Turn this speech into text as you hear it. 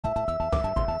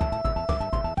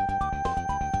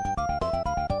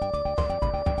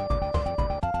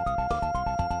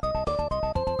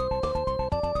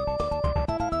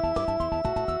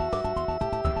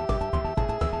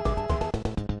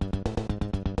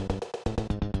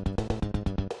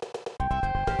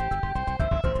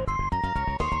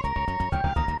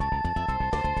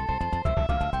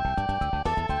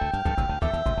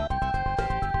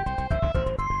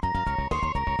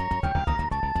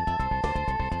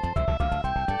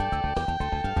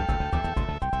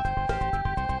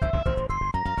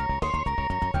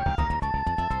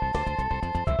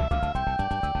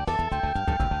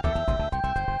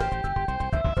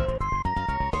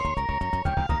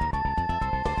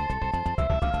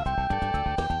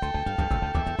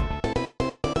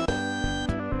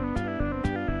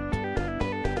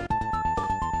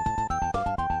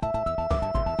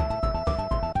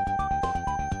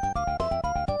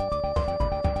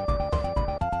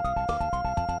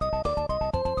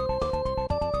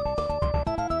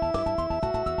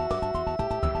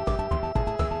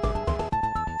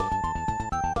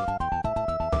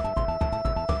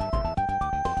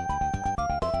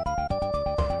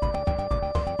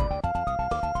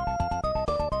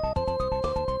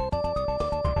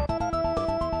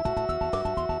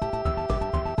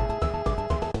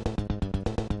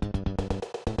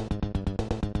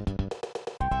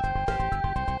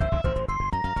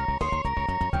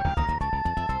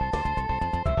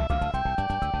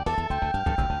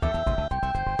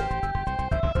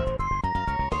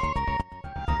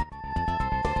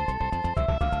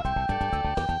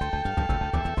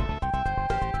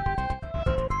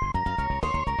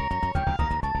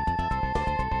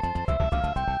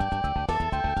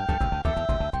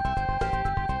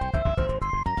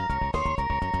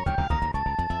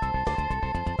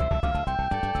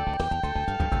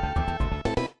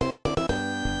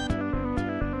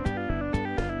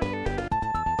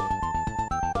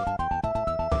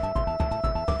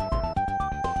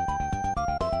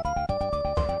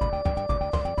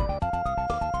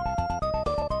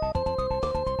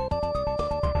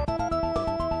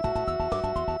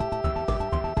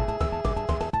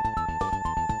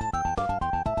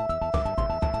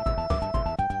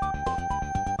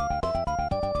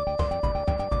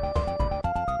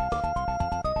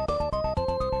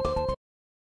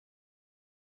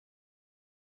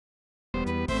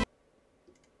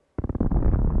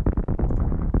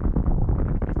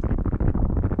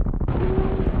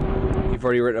You've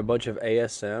already written a bunch of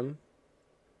ASM?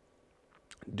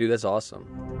 Dude, that's awesome.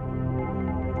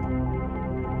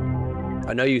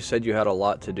 I know you said you had a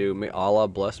lot to do. May Allah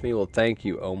bless me. Well, thank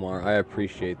you, Omar. I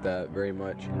appreciate that very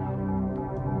much.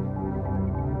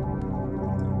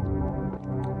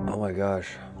 Oh my gosh.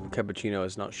 Cappuccino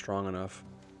is not strong enough.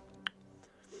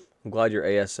 I'm glad your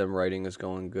ASM writing is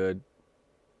going good,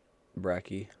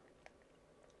 Bracky.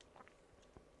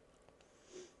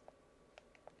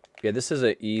 Yeah, this is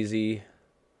an easy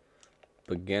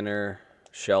beginner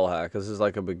shell hack. This is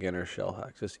like a beginner shell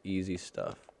hack. Just easy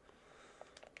stuff.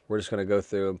 We're just going to go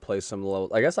through and play some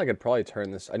levels. I guess I could probably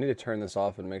turn this. I need to turn this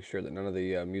off and make sure that none of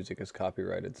the music is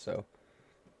copyrighted. So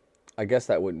I guess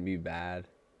that wouldn't be bad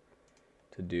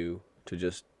to do, to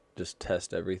just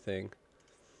test everything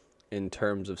in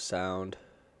terms of sound.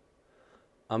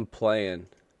 I'm playing,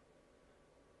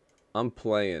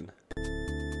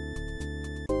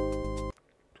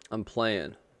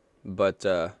 but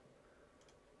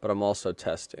I'm also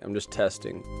testing. I'm just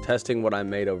testing what I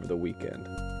made over the weekend.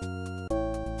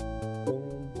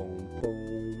 Boom, boom,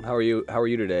 boom. How are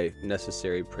you today?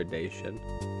 Necessary Predation.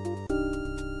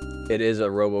 It is a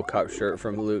RoboCop shirt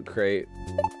from Loot Crate.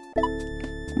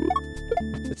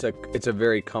 It's a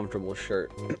very comfortable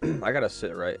shirt. I gotta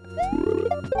sit right.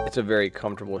 It's a very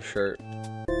comfortable shirt.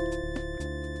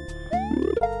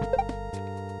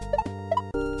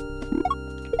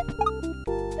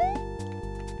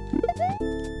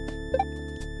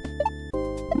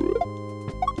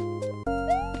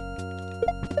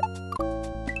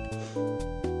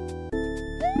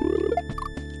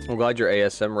 I'm glad your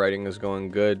ASM writing is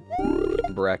going good,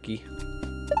 Bracky.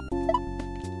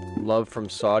 Love from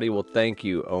Saudi. Well, thank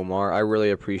you, Omar. I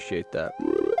really appreciate that.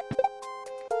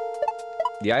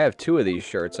 Yeah, I have 2 of these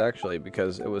shirts, actually,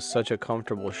 because it was such a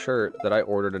comfortable shirt that I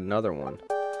ordered another one.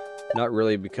 Not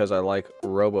really because I like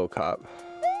RoboCop.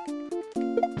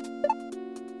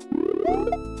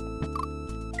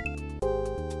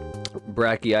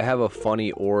 Bracky, I have a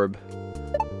funny orb.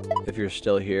 If you're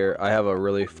still here, I have a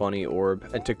really funny orb.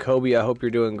 And to Kobe, I hope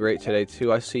you're doing great today,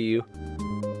 too. I see you.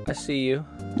 I see you.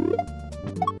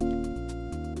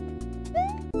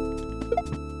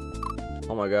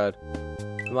 Oh my god.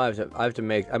 I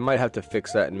might have to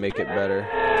fix that and make it better.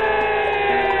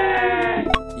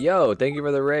 Yo, thank you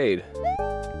for the raid.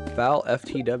 Foul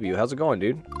FTW. How's it going,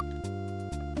 dude?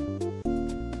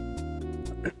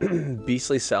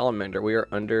 Beastly Salamander. We are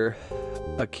under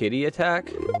a kitty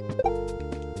attack?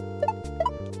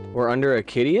 We're under a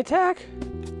kitty attack?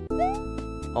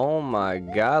 Oh my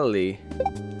golly.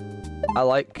 I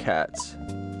like cats.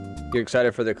 You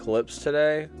excited for the clips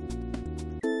today?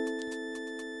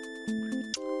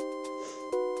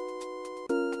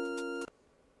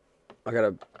 I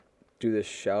gotta do this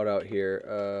shout out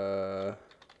here.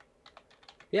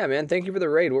 Yeah, man, thank you for the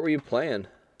raid. What were you playing?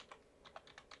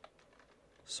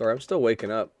 Sorry, I'm still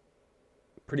waking up.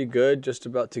 Pretty good, just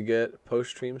about to get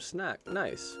post-stream snack.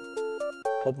 Nice.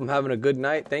 Hope I'm having a good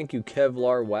night. Thank you,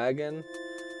 Kevlar Wagon.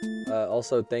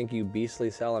 Also, thank you, Beastly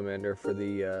Salamander, for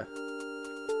the,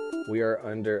 we are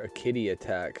under a kitty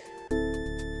attack.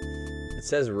 It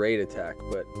says raid attack,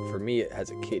 but for me, it has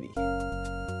a kitty.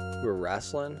 We were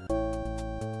wrestling.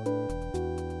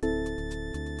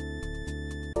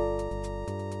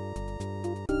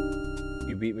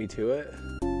 You beat me to it?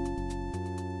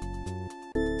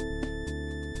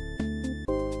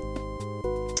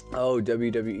 Oh,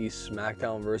 WWE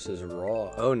SmackDown versus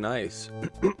Raw. Oh, nice.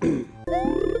 What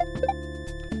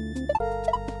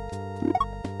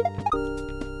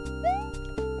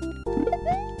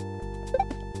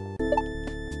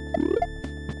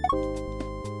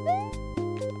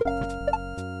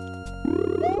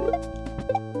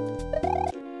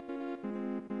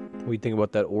do you think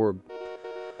about that orb?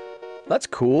 That's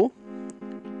cool.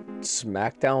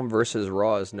 SmackDown versus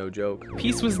Raw is no joke.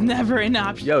 Peace was never an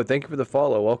option. Yo, thank you for the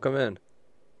follow. Welcome in.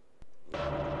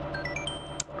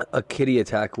 A kitty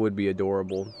attack would be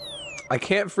adorable. I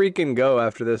can't freaking go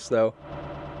after this, though.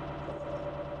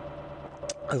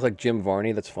 I look like Jim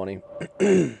Varney. That's funny.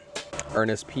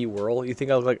 Ernest P. Whirl. You think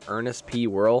I look like Ernest P.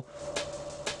 Whirl?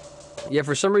 Yeah,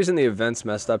 for some reason the event's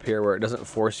messed up here where it doesn't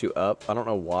force you up. I don't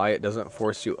know why it doesn't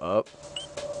force you up.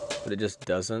 But it just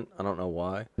doesn't. I don't know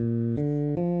why.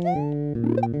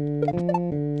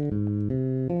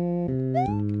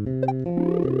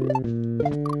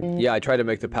 Yeah, I tried to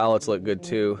make the palettes look good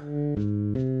too.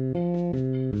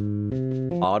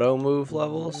 Auto move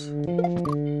levels?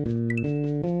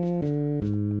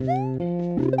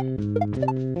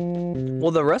 Well,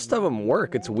 the rest of them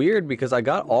work. It's weird because I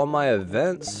got all my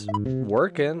events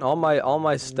working, all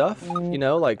my stuff, you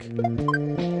know, like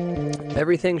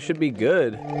everything should be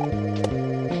good.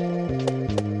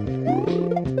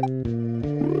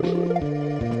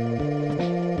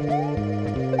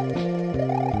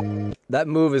 That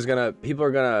move is gonna, people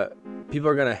are gonna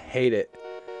hate it.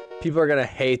 People are gonna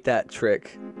hate that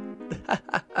trick.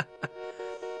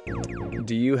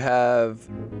 Do you have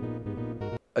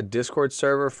a Discord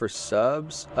server for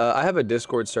subs? I have a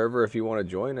Discord server if you want to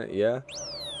join it, yeah.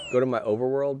 Go to my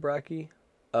overworld, Bracky.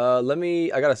 Let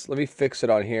me fix it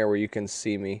on here where you can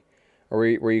see me. Or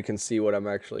where you can see what I'm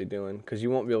actually doing. Because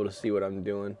you won't be able to see what I'm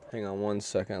doing. Hang on one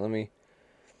second,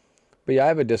 But yeah, I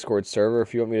have a Discord server.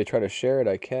 If you want me to try to share it,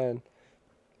 I can.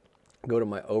 Go to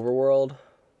my overworld.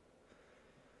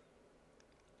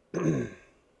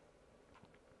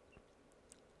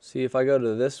 See, if I go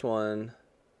to this one,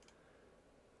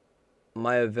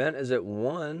 my event is at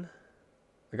 1.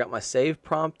 I got my save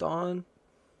prompt on.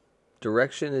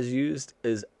 Direction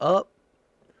is up.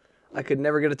 I could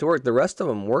never get it to work. The rest of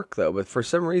them work though, but for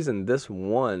some reason this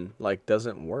one like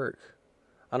doesn't work.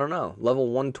 I don't know. Level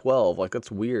 112, like that's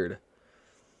weird.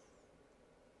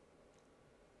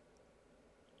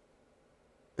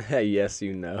 Yes,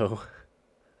 you know.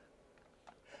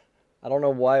 I don't know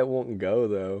why it won't go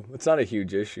though. It's not a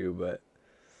huge issue, but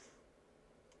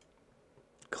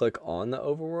click on the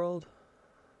overworld.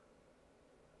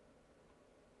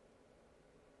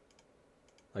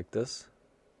 Like this.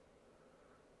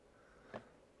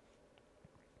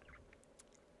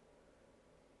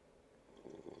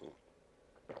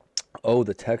 Oh,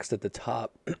 the text at the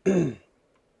top.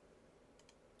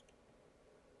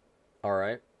 All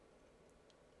right.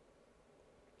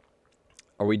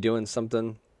 Are we doing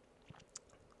something?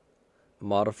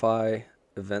 Modify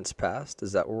events past?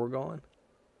 Is that where we're going?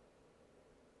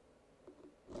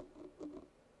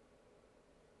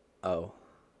 Oh.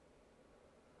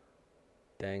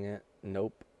 Dang it.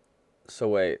 Nope. So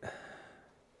wait.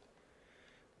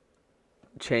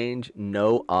 Change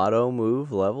no auto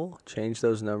move level. Change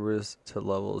those numbers to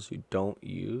levels you don't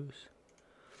use.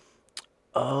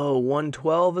 Oh,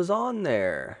 112 is on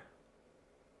there.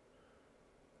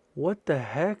 What the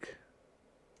heck?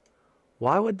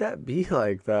 Why would that be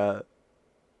like that?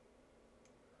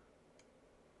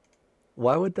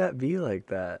 Why would that be like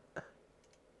that?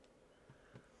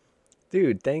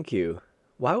 Dude, thank you.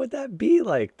 Why would that be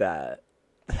like that?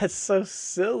 That's so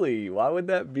silly. Why would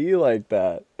that be like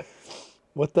that?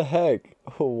 What the heck?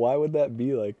 Why would that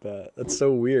be like that? That's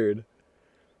so weird.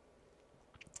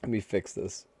 Let me fix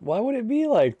this. Why would it be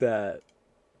like that?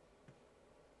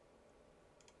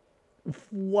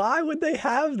 Why would they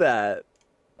have that?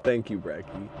 Thank you,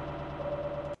 Bracky.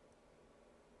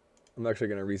 I'm actually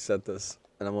going to reset this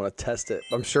and I'm going to test it.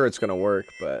 I'm sure it's going to work,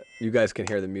 but you guys can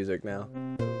hear the music now.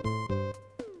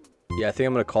 Yeah, I think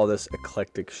I'm going to call this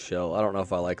Eclectic Shell. I don't know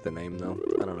if I like the name, though.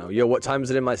 I don't know. Yo, what time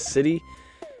is it in my city?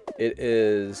 It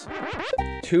is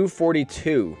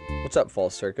 2:42. What's up,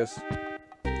 False Circus?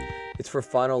 It's for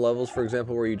final levels, for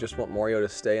example, where you just want Mario to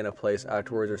stay in a place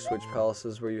afterwards, or switch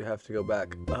palaces where you have to go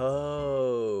back.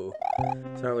 Oh.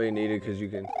 It's not really needed because you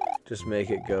can just make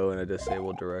it go in a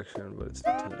disabled direction, but it's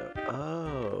Nintendo.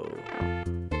 Oh.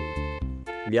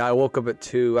 Yeah, I woke up at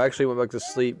 2. I actually went back to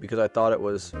sleep because I thought it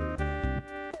was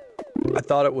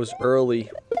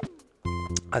early.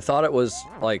 I thought it was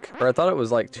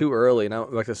like too early, and I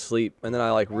went back to sleep, and then I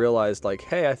like realized like,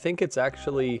 hey, I think it's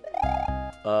actually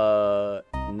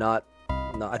not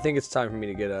I think it's time for me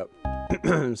to get up.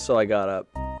 So I got up.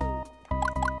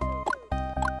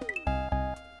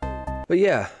 But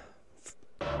yeah,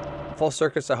 False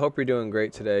Circus, I hope you're doing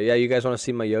great today. Yeah, you guys want to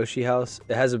see my Yoshi house?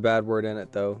 It has a bad word in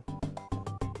it though.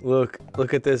 Look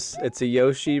at this. It's a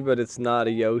Yoshi, but it's not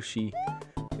a Yoshi.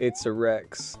 It's a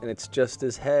Rex, and it's just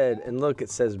his head. And look, it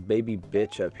says baby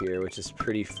bitch up here, which is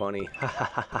pretty funny.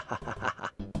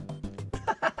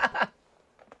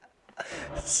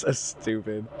 So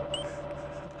stupid.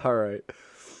 Alright.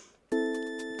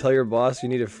 Tell your boss you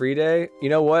need a free day. You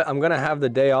know what? I'm gonna have the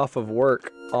day off of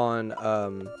work on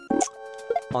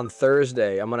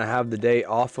Thursday. I'm gonna have the day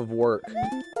off of work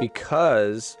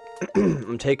because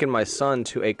I'm taking my son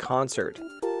to a concert.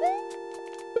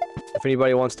 If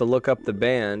anybody wants to look up the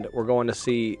band, we're going to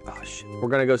see, we're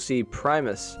going to go see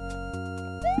Primus.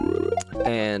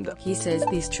 And he says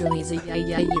this truly is a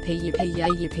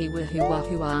yippee wahoo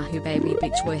wahoo wahoo baby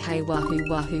bitch boy hey wahoo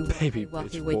wahoo baby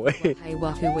bitch boy hey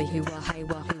wahoo wahoo hey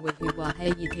wahoo wahoo wah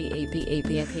hey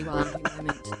yippee wahoo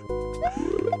moment.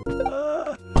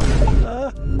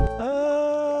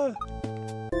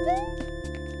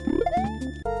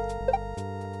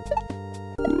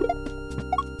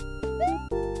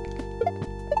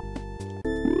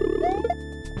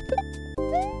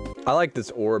 I like this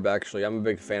orb, actually. I'm a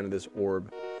big fan of this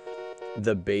orb.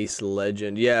 The base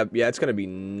legend. Yeah, it's gonna be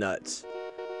nuts.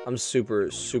 I'm super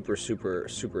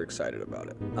excited about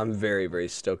it. I'm very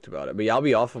stoked about it. But yeah, I'll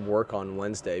be off of work on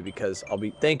Wednesday because I'll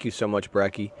be. Thank you so much,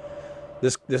 Brecky.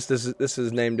 This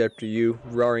is named after you,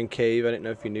 Roaring Cave. I didn't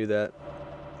know if you knew that.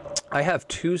 I have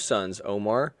 2 sons,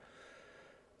 Omar.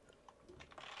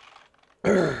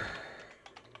 Here,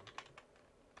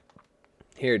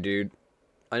 dude.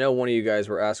 I know one of you guys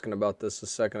were asking about this a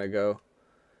second ago.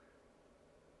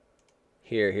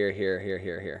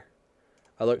 Here.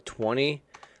 I look 20.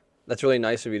 That's really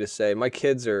nice of you to say. My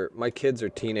kids are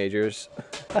teenagers.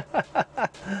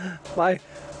 my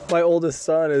oldest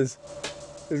son is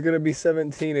gonna be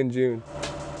 17 in June.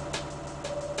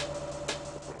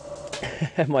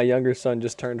 And my younger son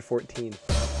just turned 14.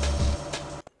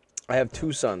 I have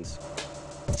 2 sons.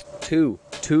 Two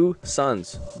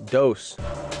sons. Dos.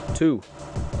 Two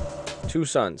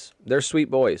sons. They're sweet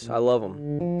boys. I love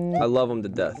them. I love them to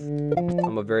death.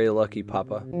 I'm a very lucky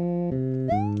papa.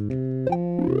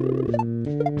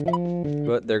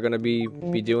 But they're gonna be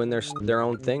doing their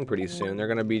own thing pretty soon. They're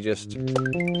gonna be just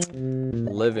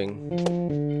living,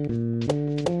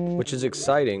 which is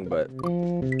exciting, but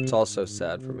it's also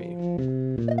sad for me.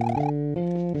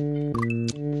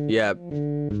 Yeah,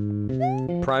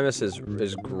 Primus is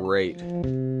great.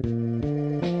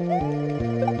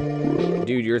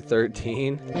 Dude, you're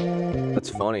 13? That's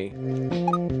funny.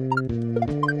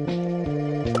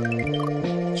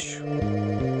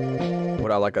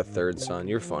 What, I like a 3rd son?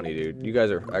 You're funny, dude. You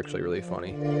guys are actually really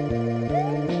funny.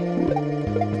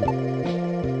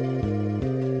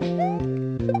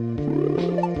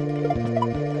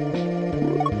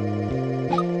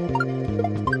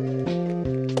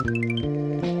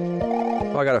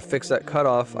 Oh, I gotta fix that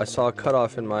cutoff. I saw a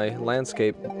cutoff in my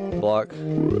landscape block.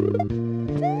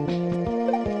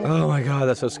 Oh my god,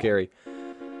 that's so scary.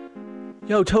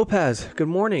 Yo, Topaz, good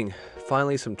morning.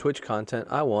 Finally some Twitch content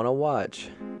I wanna watch.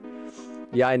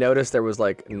 Yeah, I noticed there was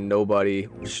like nobody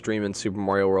streaming Super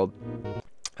Mario World.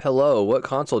 Hello, what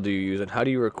console do you use and how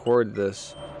do you record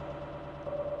this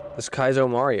Kaizo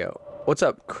Mario? What's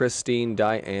up, Christine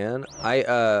Diane?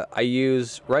 I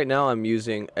use, right now I'm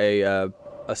using a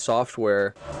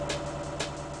software.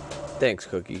 Thanks,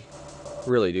 Cookie.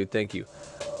 Really, dude, thank you.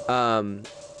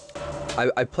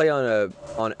 I play on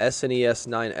SNES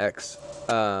 9X,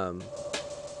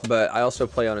 but I also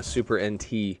play on a Super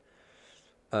NT.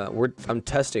 I'm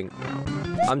testing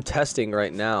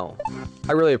right now.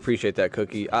 I really appreciate that,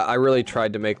 Cookie. I really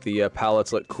tried to make the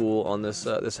palettes look cool on this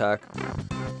this hack.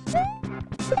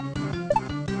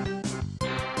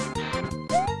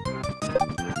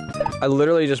 I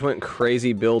literally just went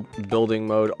crazy building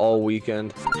mode all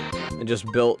weekend and just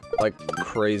built like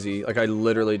crazy. Like I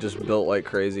literally just built like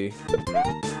crazy.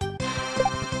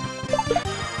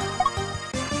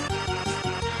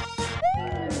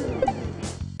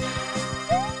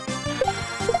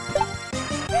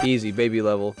 Easy, baby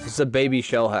level. This is a baby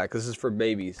shell hack. This is for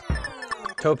babies.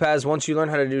 Topaz, once you learn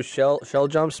how to do shell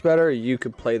jumps better, you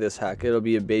could play this hack. It'll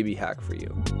be a baby hack for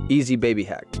you. Easy baby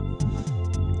hack.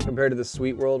 Compared to the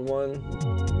Sweet World one,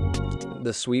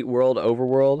 the Sweet World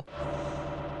Overworld.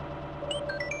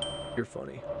 You're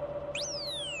funny.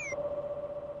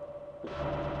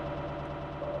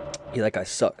 Yeah, that guy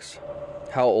sucks.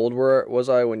 How old was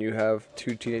I when you have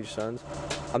 2 teenage sons?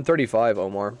 I'm 35,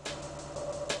 Omar.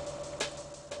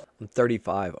 I'm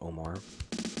 35, Omar.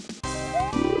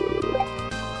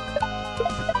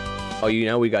 Oh, you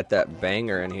know we got that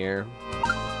banger in here.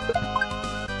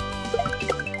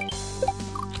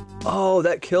 Oh,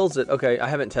 that kills it. Okay, I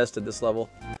haven't tested this level.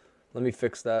 Let me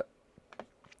fix that.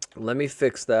 Let me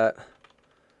fix that.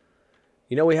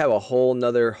 You know we have a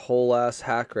whole ass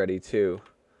hack ready too.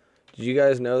 Did you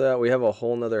guys know that? We have a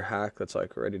whole nother hack that's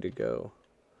like ready to go.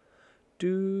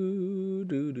 Do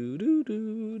do do do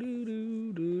do do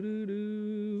do do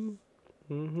do.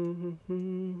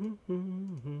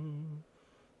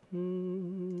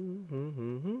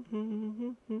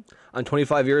 I'm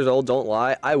 25 years old, don't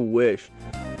lie. I wish.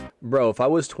 Bro, if I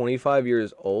was 25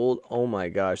 years old, oh my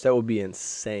gosh, that would be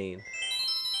insane.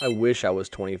 I wish I was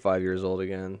 25 years old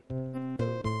again.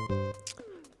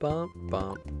 Bump,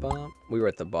 bump, bump. We were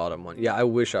at the bottom one. Yeah, I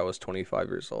wish I was 25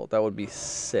 years old. That would be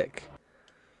sick.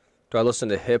 Do I listen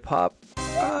to hip-hop?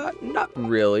 Not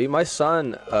really. My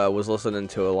son was listening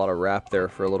to a lot of rap there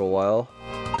for a little while.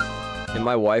 And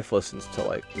my wife listens to,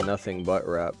 like, nothing but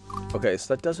rap. Okay,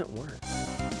 so that doesn't work.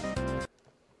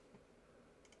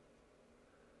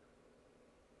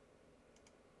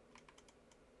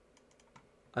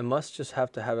 I must just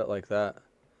have to have it like that.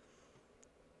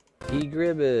 E.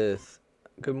 Gribbeth,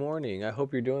 good morning. I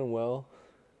hope you're doing well.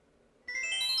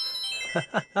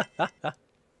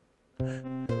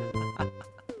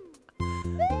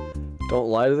 Don't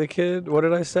lie to the kid? What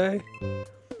did I say?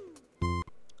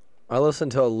 I listen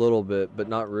to a little bit, but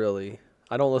not really.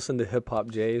 I don't listen to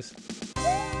hip-hop Jays.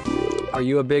 Are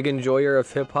you a big enjoyer of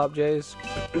hip-hop Jays?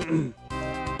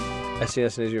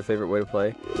 SNES is your favorite way to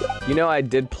play? You know, I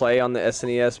did play on the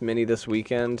SNES Mini this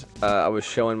weekend. I was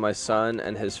showing my son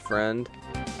and his friend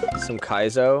some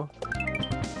Kaizo.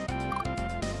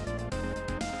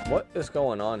 What is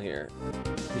going on here?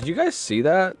 Did you guys see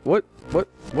that? What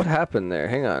happened there?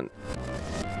 Hang on.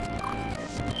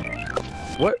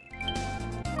 What?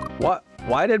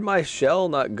 Why did my shell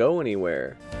not go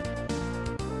anywhere?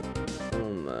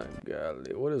 Oh my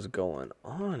god, what is going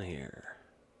on here?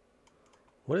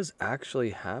 What is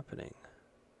actually happening?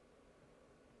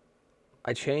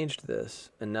 I changed this,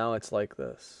 and now it's like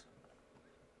this.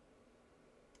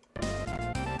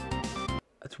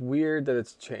 It's weird that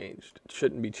it's changed. It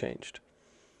shouldn't be changed.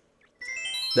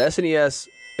 The SNES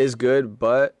is good,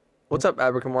 but... What's up,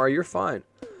 Abrakamara? You're fine.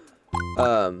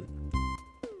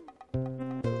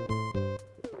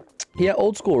 Yeah,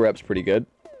 old school rap's pretty good.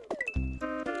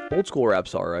 Old school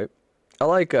rap's alright. I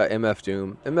like MF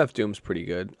Doom. MF Doom's pretty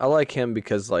good. I like him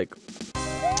because, like,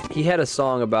 he had a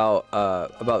song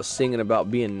about singing about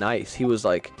being nice. He was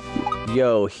like,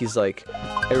 yo, he's like,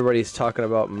 everybody's talking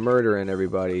about murdering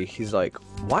everybody. He's like,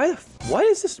 why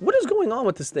is this? What is going on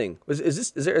with this thing?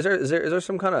 Is there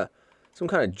some kind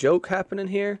of joke happening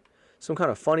here? Some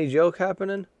kind of funny joke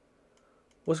happening?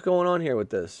 What's going on here with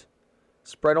this?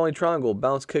 Sprite only triangle,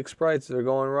 bounce kick sprites, they're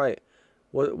going right.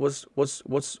 What's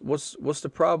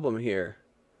the problem here?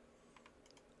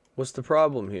 What's the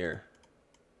problem here?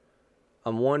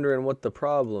 I'm wondering what the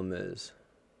problem is.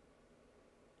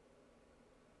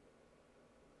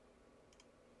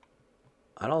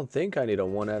 I don't think I need a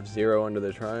 1F0 under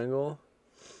the triangle.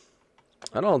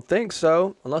 I don't think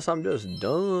so, unless I'm just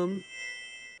dumb.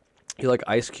 You like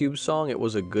Ice Cube's song, It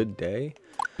Was a Good Day?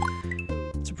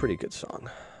 It's a pretty good song.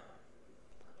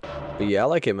 But yeah, I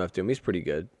like MF Doom, he's pretty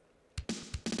good.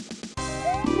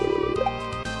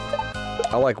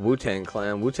 I like Wu-Tang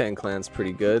Clan. Wu-Tang Clan's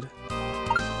pretty good.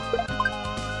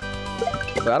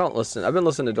 But I don't listen. I've been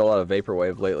listening to a lot of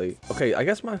Vaporwave lately. Okay, I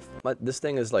guess this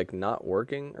thing is like not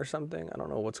working or something. I don't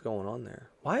know what's going on there.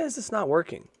 Why is this not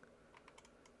working?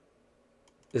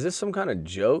 Is this some kind of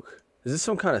joke? Is this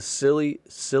some kind of silly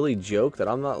joke that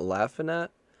I'm not laughing at?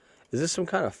 Is this some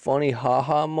kind of funny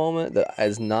haha moment that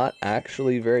is not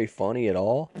actually very funny at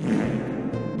all?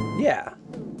 Yeah.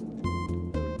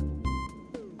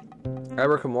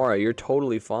 Abrakamara, you're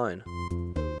totally fine.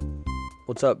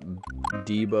 What's up,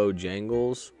 Debo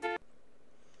Jangles?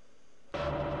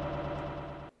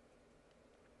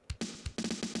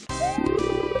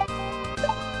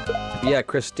 Yeah,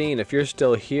 Christine, if you're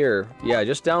still here, yeah,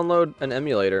 just download an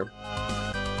emulator.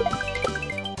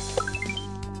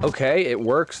 Okay, it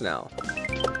works now.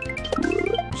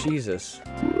 Jesus.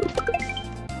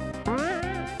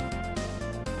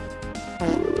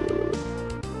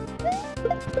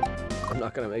 I'm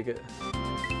not gonna make it.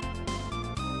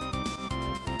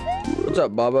 What's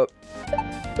up, Baba?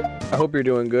 I hope you're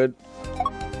doing good.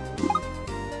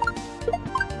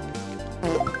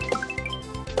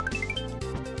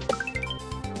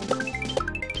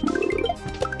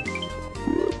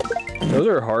 Those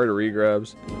are hard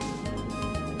regrabs.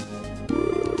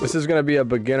 This is gonna be a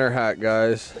beginner hack,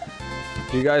 guys.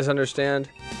 Do you guys understand?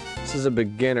 This is a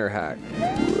beginner hack.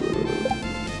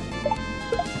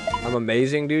 I'm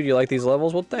amazing, dude. You like these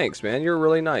levels? Well, thanks, man. You're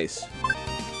really nice.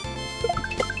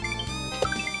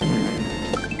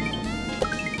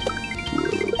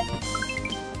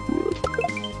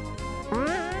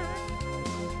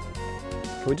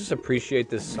 Can we just appreciate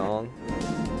this song?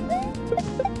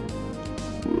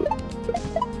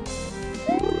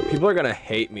 People are gonna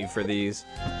hate me for these.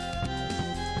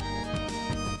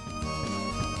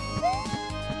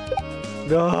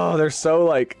 Oh, they're so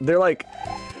like, they're like,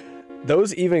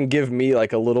 those even give me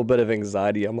like a little bit of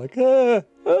anxiety. I'm like, you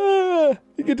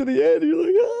get to the end, you're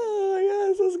like, oh my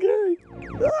god, it's so scary.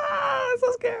 It's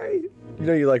so scary. You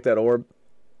know you like that orb.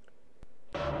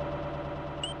 I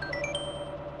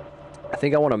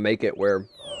think I want to make it where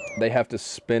they have to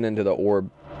spin into the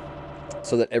orb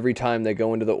so that every time they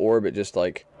go into the orb, it just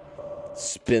like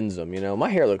spins them, you know? My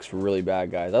hair looks really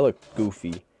bad, guys. I look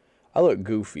goofy. I look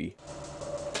goofy.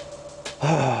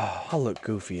 I look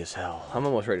goofy as hell. I'm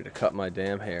almost ready to cut my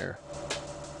damn hair.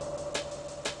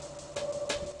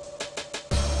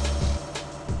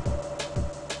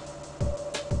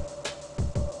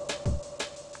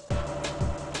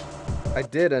 I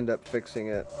did end up fixing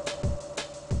it.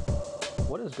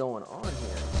 What is going on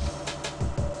here?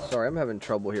 Sorry, I'm having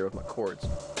trouble here with my cords.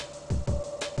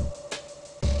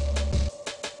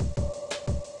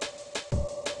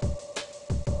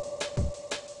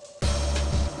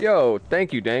 Yo,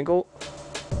 thank you, Dangle.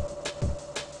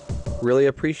 Really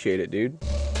appreciate it, dude.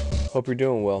 Hope you're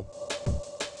doing well.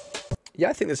 Yeah,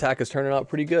 I think this hack is turning out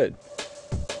pretty good.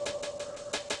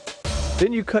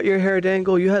 Didn't you cut your hair,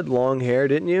 Dangle? You had long hair,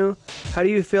 didn't you? How do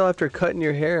you feel after cutting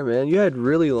your hair, man? You had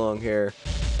really long hair.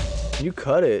 You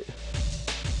cut it.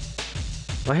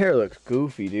 My hair looks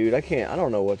goofy, dude. I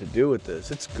don't know what to do with this.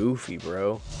 It's goofy,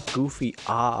 bro. Goofy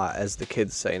as the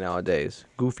kids say nowadays.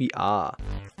 Goofy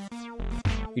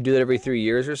You do that every 3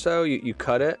 years or so? You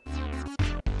cut it?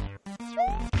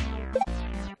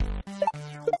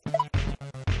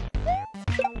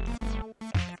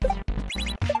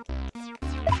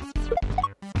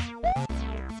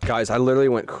 Guys, I literally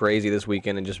went crazy this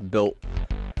weekend and just built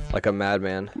like a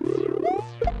madman.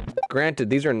 Granted,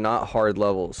 these are not hard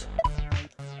levels.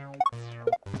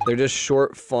 They're just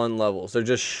short, fun levels. They're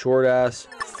just short-ass,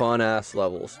 fun-ass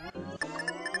levels.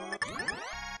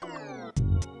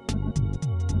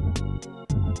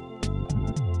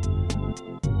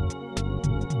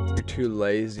 You're too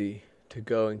lazy to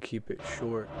go and keep it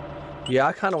short. Yeah,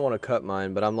 I kind of want to cut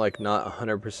mine, but I'm like not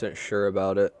 100% sure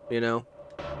about it, you know?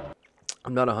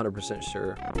 I'm not 100%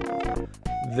 sure.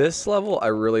 This level I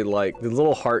really like. The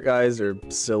little heart guys are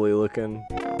silly looking.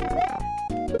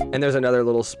 And there's another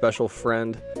little special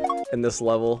friend in this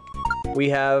level. We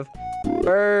have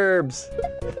burbs.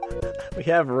 We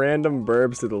have random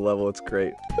burbs through the level. It's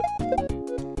great.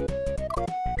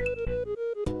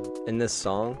 In this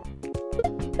song.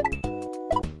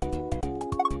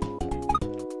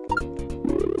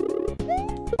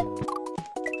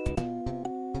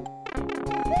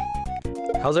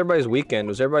 How's everybody's weekend?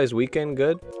 Was everybody's weekend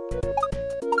good?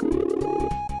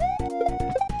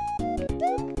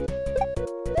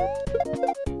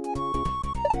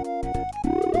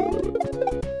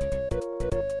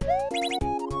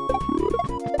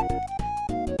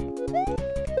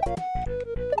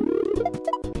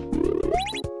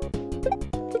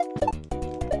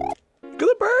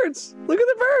 Look at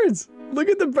the birds! Look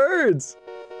at the birds!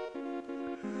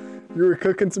 You were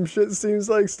cooking some shit, seems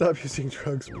like. Stop using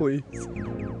drugs, please.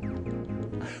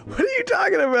 What are you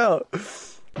talking about?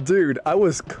 Dude, I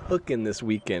was cooking this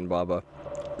weekend, Baba.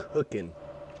 Cooking.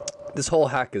 This whole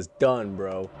hack is done,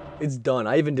 bro. It's done.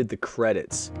 I even did the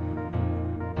credits.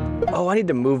 Oh, I need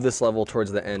to move this level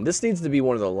towards the end. This needs to be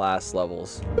one of the last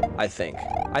levels, I think.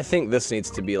 I think this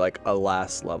needs to be like a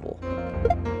last level.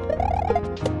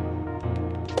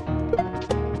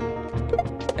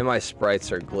 And my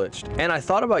sprites are glitched. And I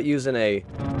thought about using a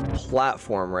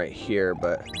platform right here,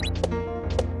 but...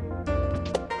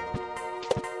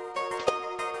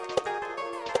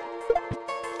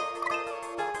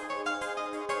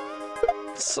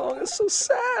 This song is so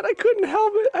sad. I couldn't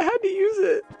help it. I had to use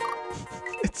it.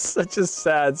 It's such a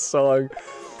sad song.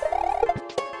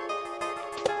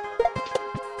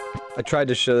 I tried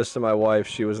to show this to my wife.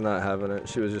 She was not having it.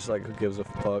 She was just like, who gives a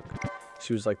fuck?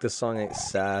 She was like, this song ain't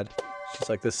sad. She's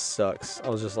like, this sucks. I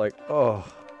was just like, oh,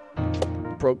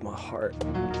 broke my heart.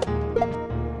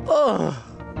 Oh.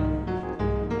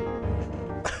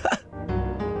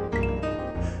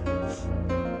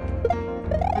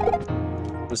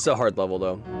 It's a hard level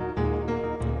though.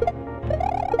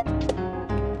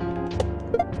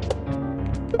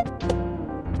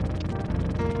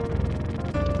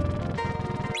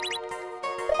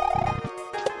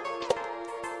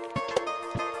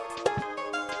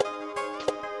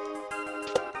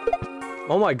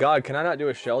 Oh my god, can I not do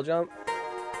a shell jump?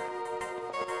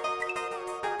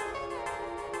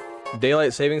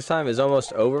 Daylight savings time is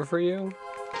almost over for you?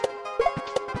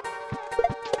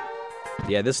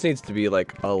 Yeah, this needs to be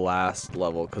like a last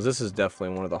level, because this is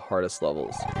definitely one of the hardest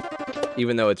levels.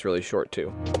 Even though it's really short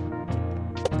too.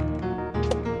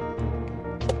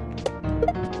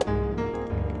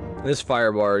 This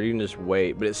fire bar, you can just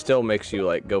wait, but it still makes you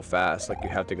like go fast, like you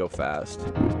have to go fast.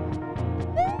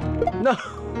 No!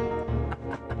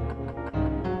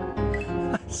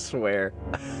 I swear.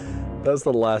 That was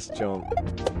the last jump.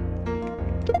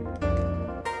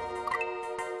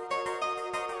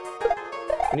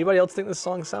 Anybody else think this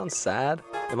song sounds sad?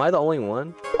 Am I the only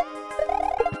one?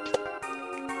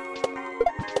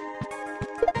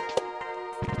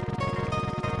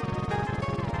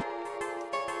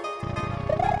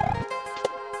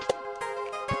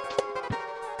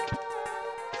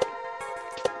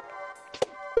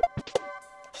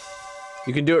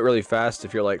 You can do it really fast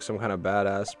if you're like some kind of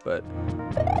badass, but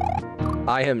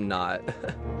I am not.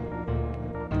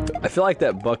 I feel like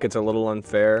that bucket's a little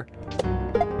unfair.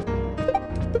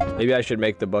 Maybe I should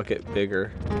make the bucket bigger.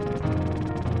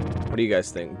 What do you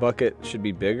guys think? Bucket should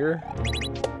be bigger?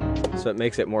 So it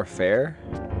makes it more fair?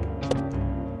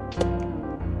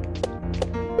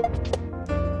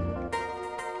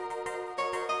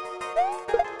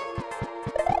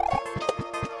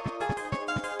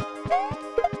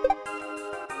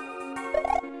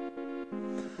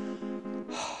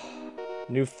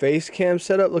 New face cam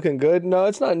setup looking good. No,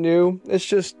 it's not new. It's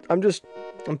just I'm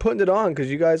putting it on because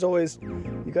you guys always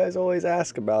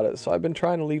ask about it. So I've been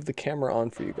trying to leave the camera on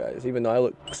for you guys, even though I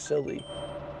look silly.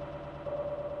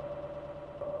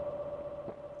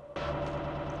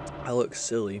 I look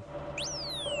silly.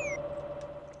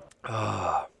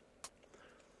 Ah.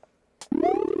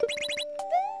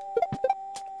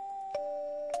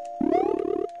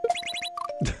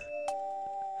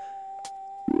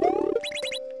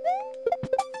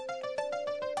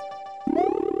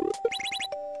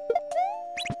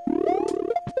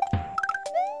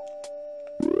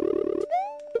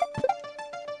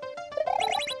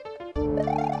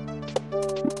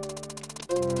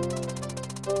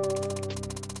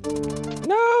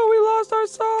 No, we lost our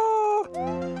saw.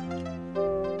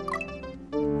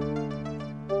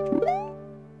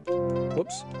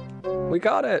 Whoops. We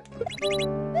got it.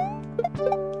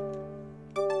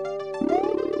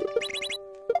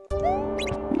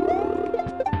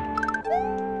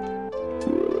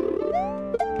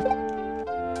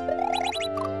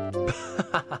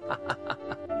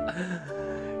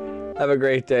 Have a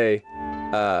great day.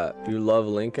 You love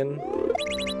Lincoln?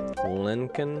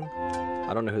 Lincoln?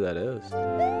 I don't know who that is.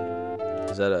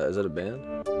 Is that a band?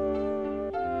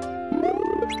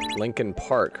 Lincoln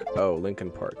Park. Oh, Lincoln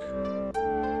Park.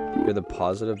 You're the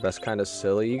positive, best kind of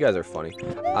silly. You guys are funny.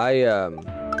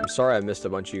 I'm sorry I missed a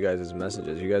bunch of you guys'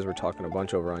 messages. You guys were talking a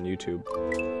bunch over on YouTube.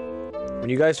 When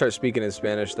you guys start speaking in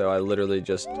Spanish, though, I literally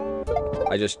just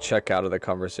check out of the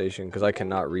conversation because I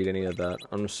cannot read any of that.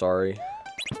 I'm sorry.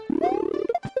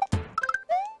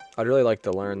 I'd really like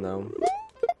to learn, though.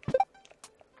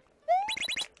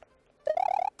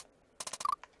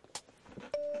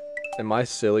 Am I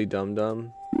silly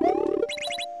dum-dum?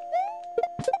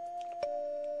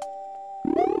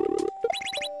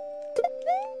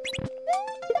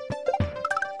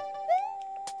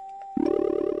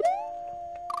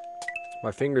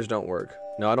 My fingers don't work.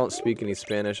 No, I don't speak any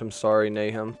Spanish. I'm sorry,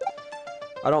 Nahum.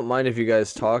 I don't mind if you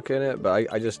guys talk in it, but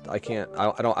I can't.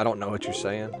 I don't know what you're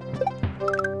saying.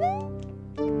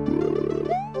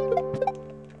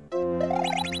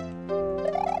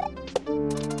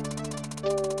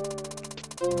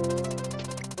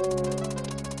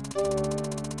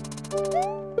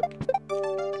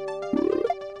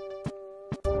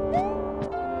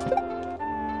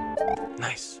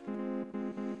 Nice.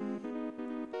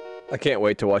 I can't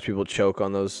wait to watch people choke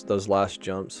on those last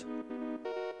jumps.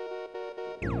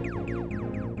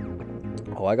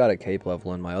 Oh, I got a cape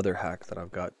level in my other hack that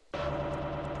I've got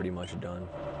pretty much done.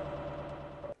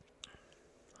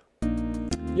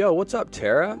 Yo, what's up,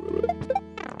 Tara?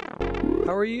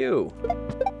 How are you?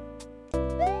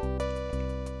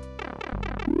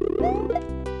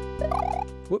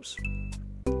 Whoops.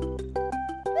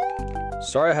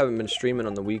 Sorry I haven't been streaming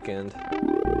on the weekend.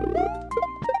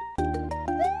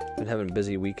 Been having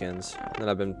busy weekends, and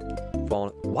I've been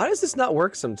falling. Why does this not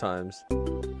work sometimes?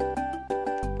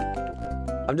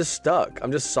 I'm just stuck.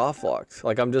 I'm just soft locked.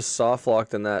 Like I'm just soft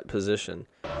locked in that position.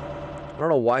 I don't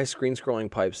know why screen scrolling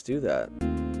pipes do that.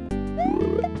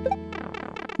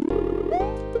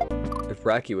 If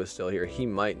Racky was still here, he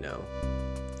might know.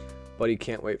 But he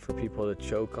can't wait for people to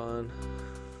choke on.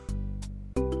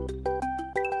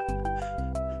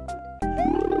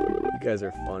 You guys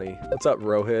are funny. What's up,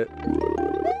 Rohit?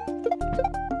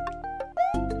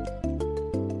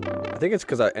 I think it's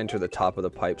because I enter the top of the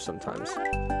pipe sometimes.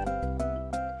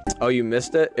 Oh, you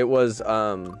missed it? It was,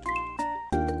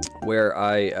 where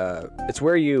I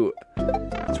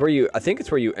think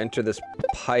it's where you enter this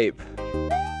pipe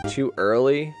too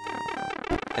early,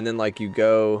 and then, like, you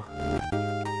go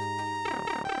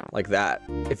like that.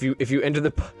 If you enter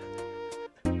the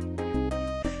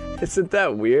Isn't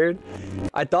that weird?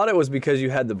 I thought it was because you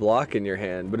had the block in your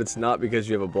hand, but it's not because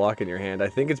you have a block in your hand. I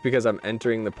think it's because I'm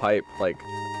entering the pipe, like,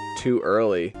 too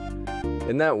early.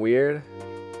 Isn't that weird?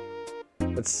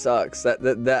 That sucks.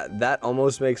 That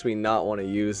almost makes me not want to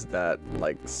use that,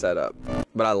 like, setup.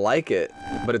 But I like it.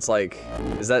 But it's like,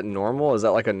 is that normal? Is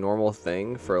that like a normal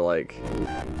thing for, like...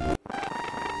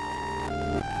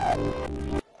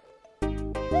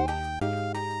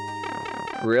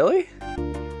 Really?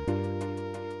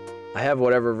 I have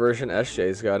whatever version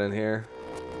SJ's got in here.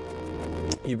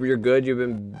 You're good? You've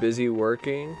been busy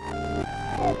working?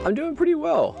 I'm doing pretty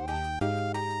well.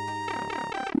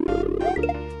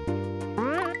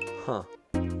 Huh.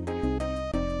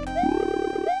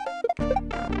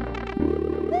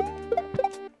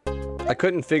 I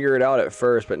couldn't figure it out at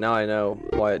first, but now I know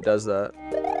why it does that.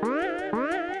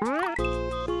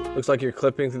 Looks like you're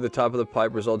clipping through the top of the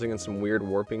pipe, resulting in some weird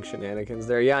warping shenanigans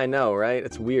there. Yeah, I know, right?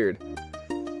 It's weird.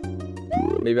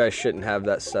 Maybe I shouldn't have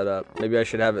that set up. Maybe I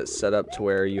should have it set up to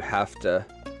where you have to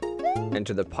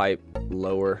enter the pipe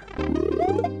lower.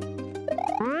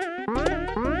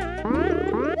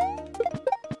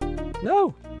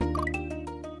 No!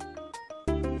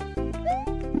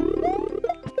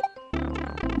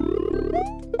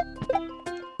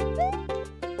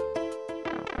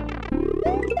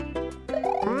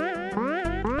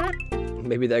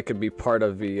 Maybe that could be part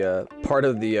of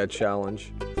the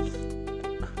challenge.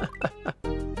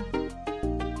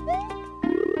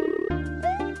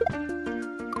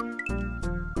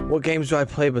 What games do I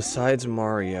play besides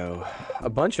Mario? A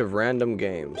bunch of random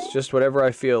games. Just whatever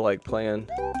I feel like playing.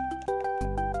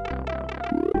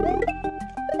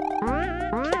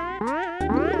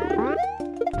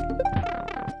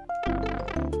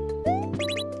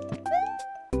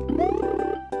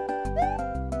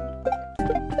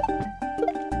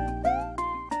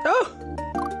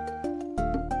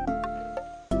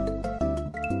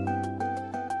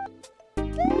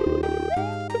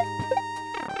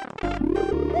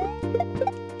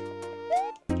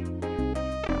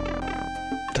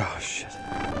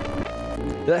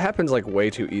 That happens like way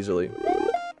too easily.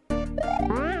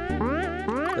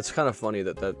 It's kind of funny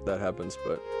that happens,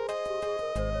 but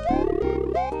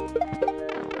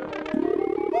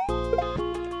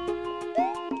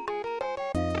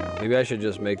maybe I should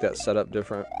just make that setup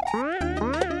different. I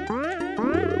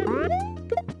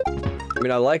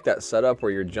mean, I like that setup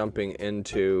where you're jumping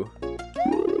into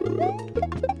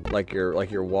like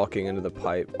you're walking into the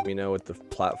pipe, you know, with the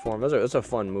platform. That's a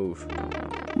fun move.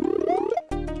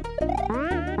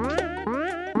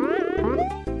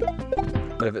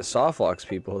 But if it soft locks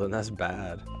people, then that's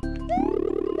bad.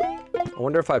 I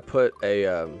wonder if I put a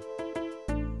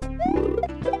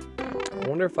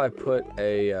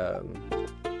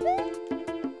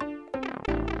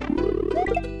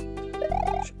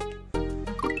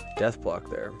death block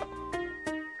there,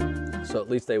 so at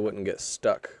least they wouldn't get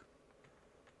stuck.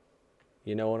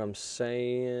 You know what I'm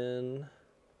saying?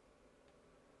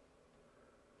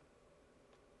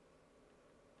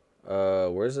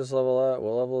 Where's this level at?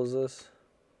 What level is this?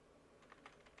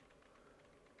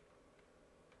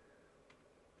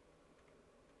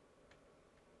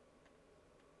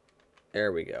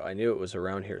 There we go. I knew it was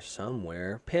around here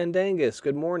somewhere. Pandangus,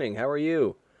 good morning. How are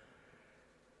you?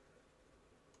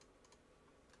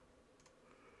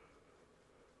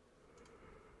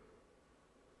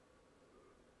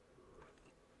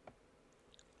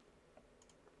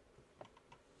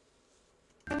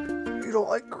 You don't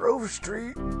like Grove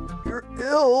Street? You're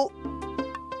ill.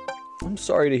 I'm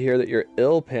sorry to hear that you're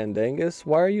ill, Pandangus.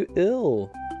 Why are you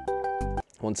ill?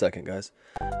 1 second, guys.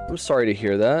 I'm sorry to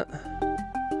hear that.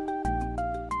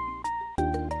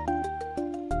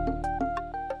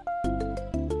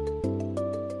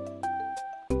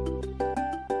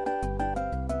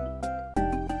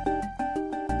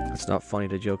 It's not funny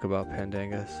to joke about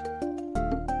Pandangus.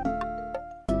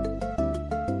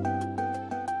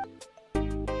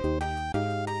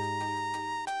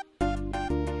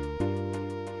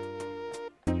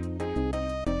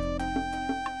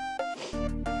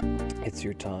 It's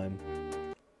your time.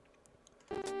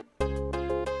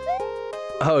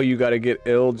 Oh, you gotta get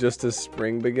ill just as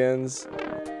spring begins?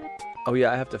 Oh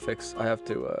yeah,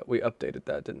 we updated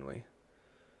that, didn't we?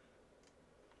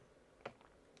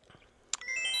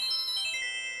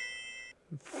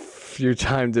 Your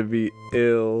time to be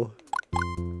ill.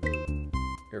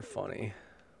 You're funny.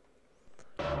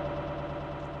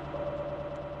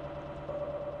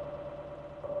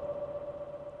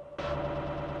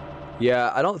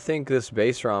 Yeah, I don't think this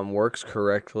base ROM works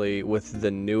correctly with the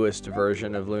newest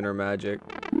version of Lunar Magic,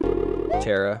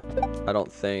 Terra. I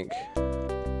don't think.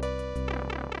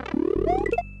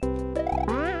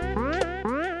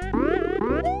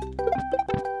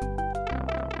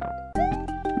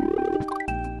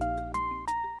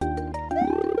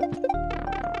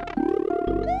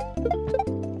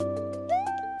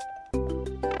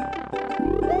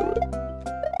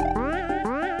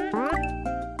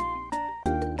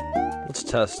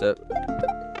 Test it.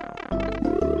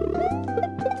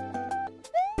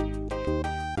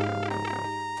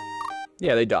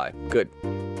 Yeah, they die. Good.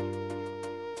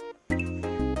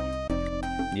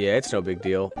 Yeah, it's no big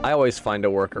deal. I always find a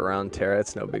workaround, Terra.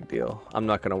 It's no big deal. I'm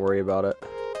not gonna worry about it.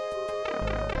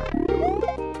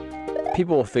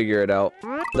 People will figure it out.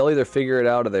 They'll either figure it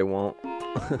out or they won't.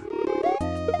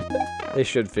 They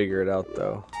should figure it out,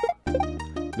 though.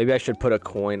 Maybe I should put a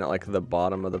coin at, like, the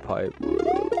bottom of the pipe.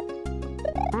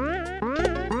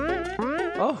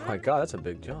 Oh my god, that's a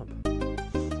big jump.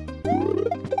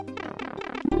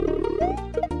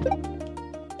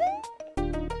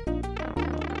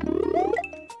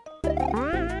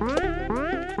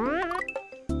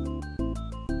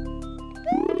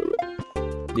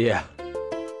 Yeah.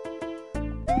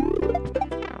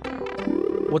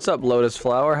 What's up, Lotus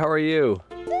Flower? How are you?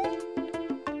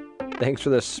 Thanks for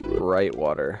the Sprite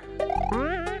water.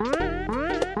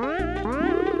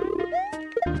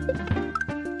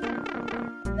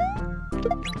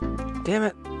 Damn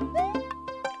it.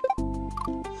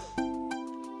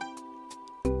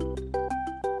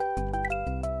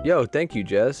 Yo, thank you,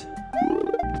 Jez.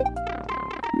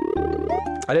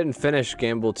 I didn't finish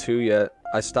Gamble 2 yet.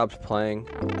 I stopped playing.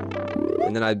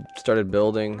 And then I started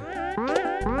building.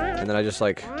 And then I just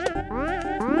like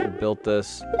built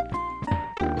this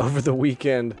over the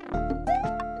weekend.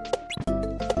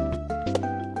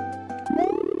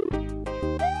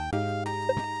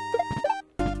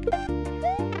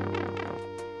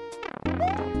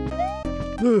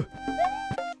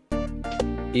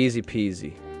 Easy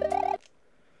peasy.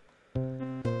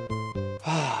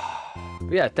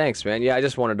 Yeah, thanks, man. Yeah, I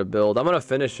just wanted to build. I'm gonna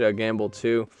finish Gamble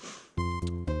 2.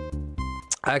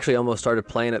 I actually almost started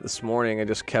playing it this morning. I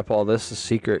just kept all this a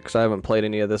secret because I haven't played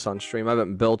any of this on stream. I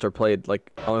haven't built or played,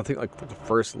 like, I don't think, like, the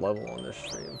first level on this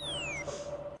stream.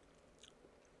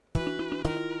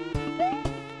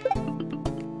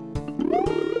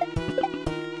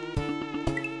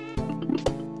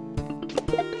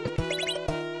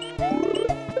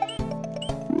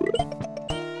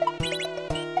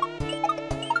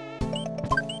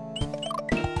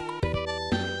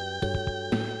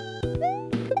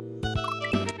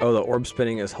 Oh, the orb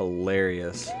spinning is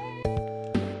hilarious.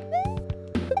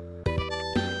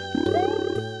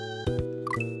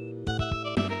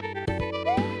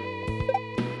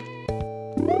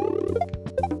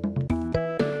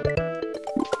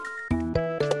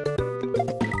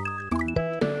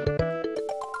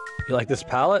 You like this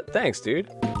palette? Thanks, dude.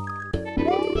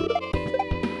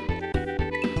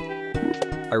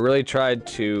 I really tried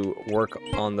to work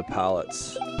on the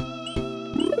palettes.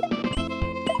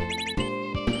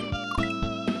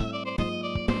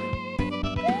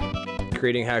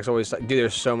 Creating hacks always, dude,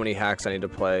 there's so many hacks I need to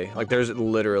play. Like, there's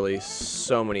literally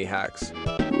so many hacks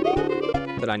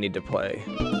that I need to play.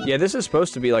 Yeah, this is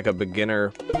supposed to be like a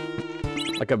beginner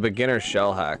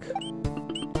shell hack.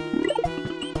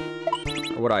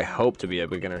 Or what I hope to be a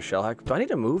beginner shell hack. Do I need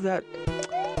to move that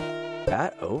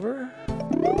over?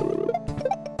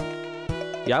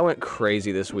 Yeah, I went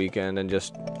crazy this weekend and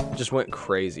just went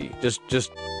crazy.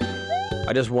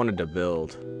 I just wanted to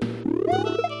build.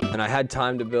 And I had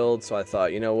time to build, so I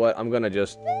thought, you know what, I'm gonna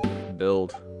just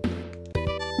build.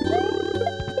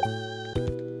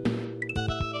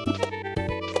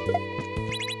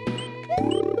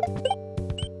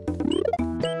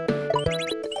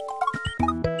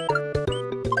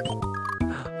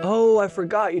 Oh, I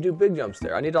forgot you do big jumps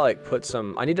there. I need to like put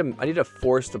some, I need to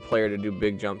force the player to do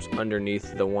big jumps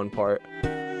underneath the one part.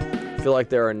 I feel like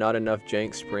there are not enough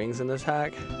jank springs in this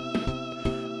hack.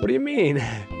 What do you mean?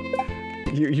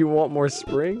 You want more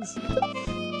springs?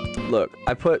 Look,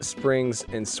 I put springs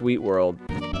in Sweet World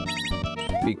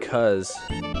because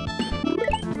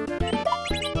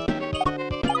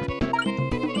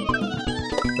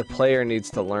the player needs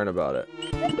to learn about it.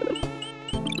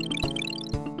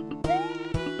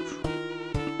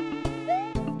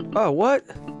 Oh, what?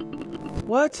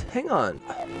 What? Hang on.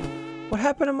 What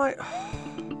happened to my...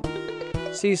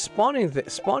 See,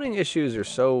 spawning issues are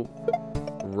so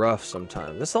rough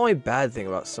sometimes. That's the only bad thing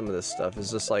about some of this stuff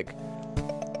is just like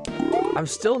I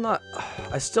still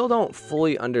don't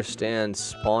fully understand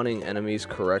spawning enemies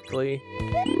correctly,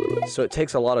 so it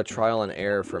takes a lot of trial and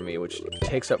error for me, which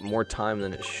takes up more time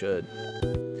than it should,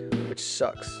 which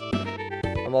sucks.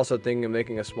 I'm also thinking of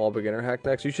making a small beginner hack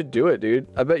next. You should do it, dude.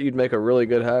 I bet you'd make a really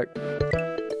good hack.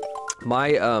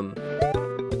 My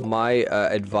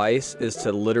advice is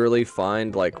to literally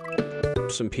find like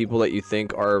some people that you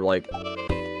think are like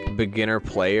beginner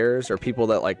players, or people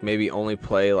that like maybe only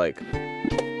play like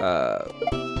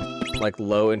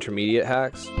low intermediate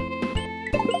hacks,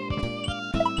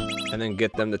 and then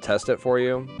get them to test it for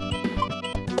you,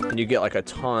 and you get like a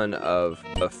ton of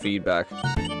feedback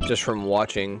just from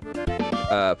watching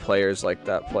players like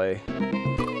that play.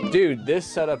 Dude, this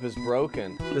setup is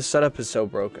broken. This setup is so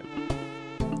broken.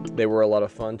 They were a lot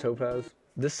of fun, Topaz.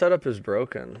 This setup is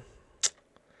broken.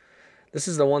 This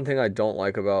is the one thing I don't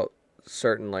like about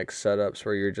certain like setups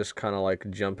where you're just kind of like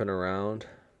jumping around.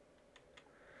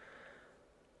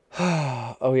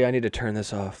 Oh yeah, I need to turn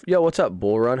this off. Yo, what's up,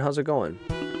 Bull Run? How's it going?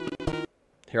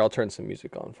 Here, I'll turn some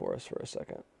music on for us for a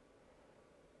second.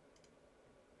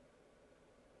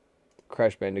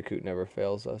 Crash Bandicoot never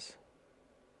fails us.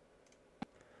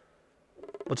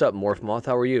 What's up, Morph Moth?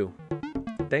 How are you?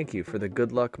 Thank you for the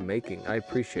good luck making. I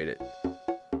appreciate it.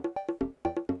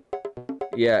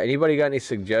 Yeah, anybody got any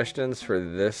suggestions for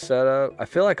this setup? I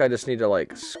feel like I just need to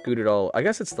like scoot it all. I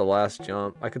guess it's the last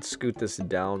jump. I could scoot this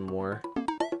down more.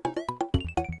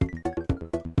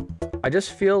 I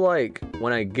just feel like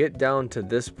when I get down to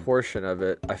this portion of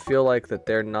it, I feel like that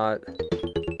they're not...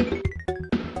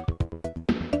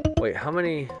 Wait, how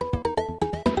many...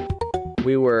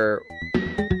 We were...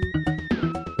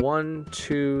 1,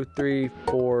 2, 3,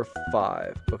 4,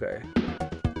 5. Okay.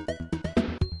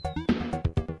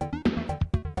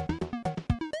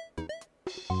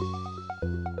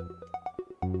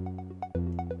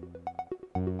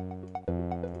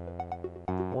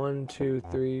 One, two,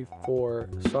 three, four.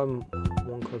 So I'm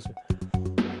one closer.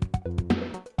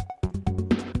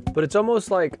 But it's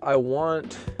almost like I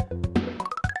want...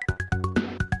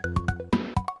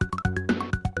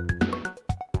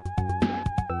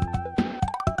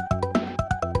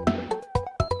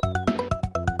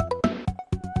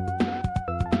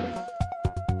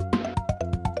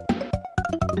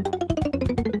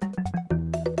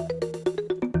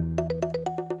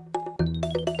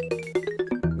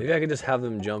 Maybe I could just have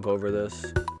them jump over this,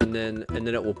 and then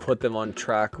it will put them on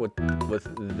track with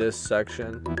this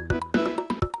section.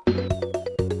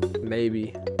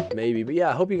 Maybe. But yeah,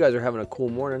 I hope you guys are having a cool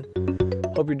morning.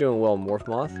 Hope you're doing well, Morph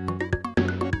Moth.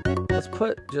 Let's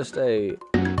put just a...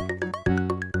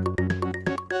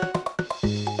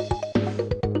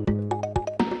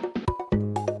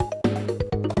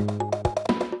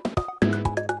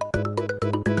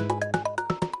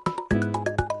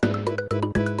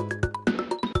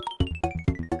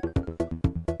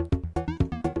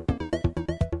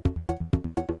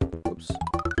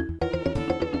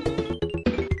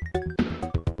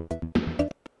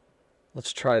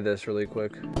 Let's try this really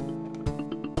quick.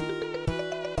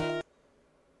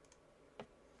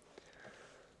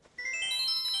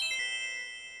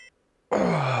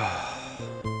 I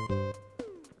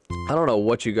don't know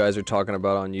what you guys are talking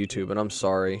about on YouTube, and I'm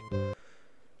sorry.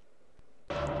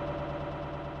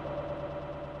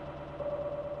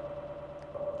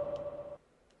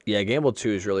 Yeah, Gamble 2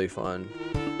 is really fun.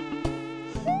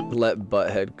 Let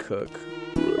Butthead cook.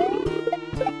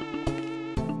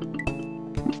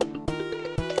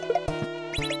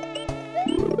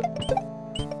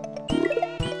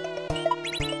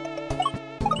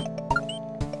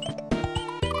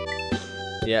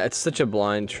 Yeah, it's such a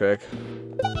blind trick.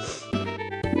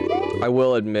 I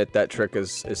will admit that trick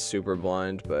is super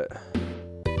blind, but...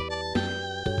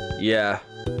 Yeah.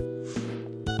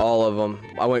 All of them.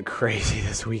 I went crazy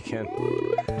this weekend.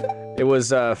 It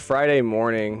was Friday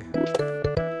morning.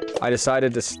 I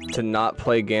decided to not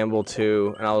play Gamble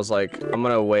 2, and I was like, I'm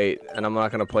gonna wait, and I'm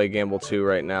not gonna play Gamble 2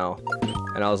 right now.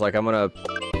 And I was like, I'm gonna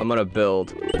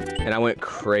build. And I went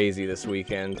crazy this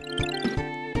weekend.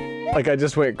 Like, I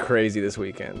just went crazy this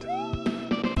weekend.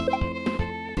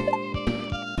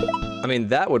 I mean,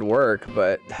 that would work,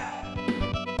 but...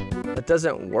 that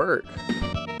doesn't work.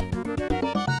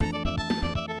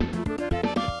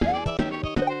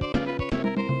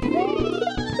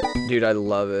 Dude, I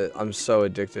love it. I'm so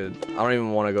addicted. I don't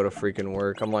even want to go to freaking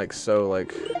work. I'm like, so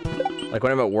like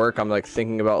when I'm at work, I'm like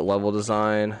thinking about level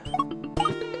design.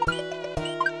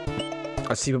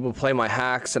 I see people play my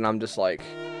hacks, and I'm just like,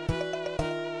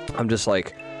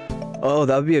 oh,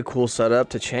 that would be a cool setup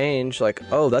to change. Like,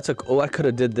 oh, I could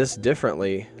have did this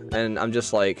differently. And I'm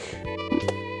just like,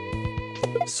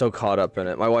 so caught up in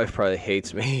it. My wife probably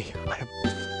hates me.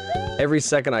 Every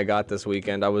second I got this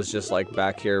weekend, I was just like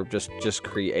back here, just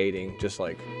creating, just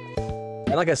like,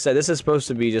 and like I said, this is supposed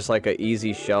to be just like a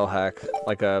easy shell hack.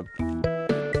 Like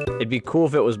it'd be cool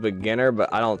if it was beginner,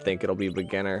 but I don't think it'll be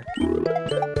beginner.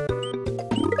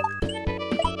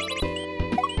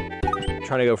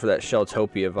 Trying to go for that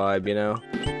Shelltopia vibe, you know?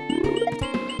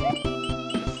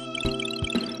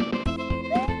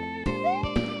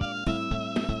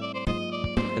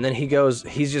 And then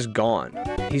he's just gone.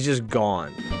 He's just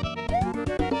gone.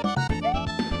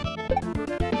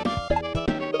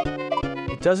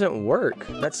 It doesn't work.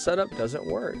 That setup doesn't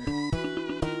work.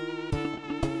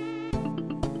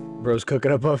 Bro's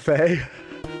cooking a buffet.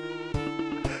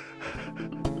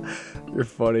 You're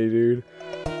funny, dude.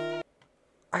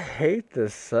 I hate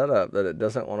this setup that it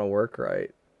doesn't want to work right.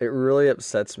 It really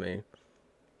upsets me.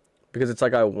 Because it's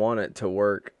like I want it to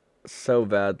work so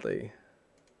badly.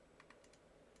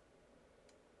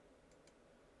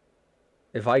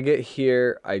 If I get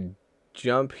here, I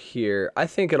jump here. I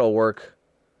think it'll work.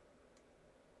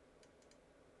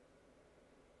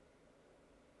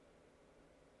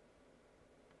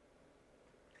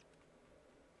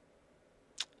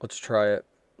 Let's try it.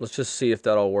 Let's just see if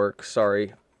that'll work.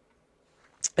 Sorry.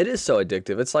 It is so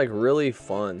addictive. It's like really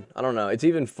fun. I don't know. It's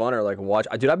even funner like watch.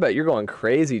 Dude, I bet you're going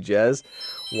crazy, Jez,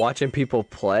 watching people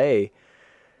play.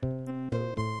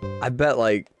 I bet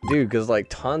like, dude, because like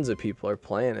tons of people are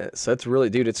playing it. So it's really,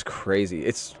 dude, it's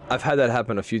crazy. I've had that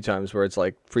happen a few times where it's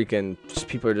like freaking just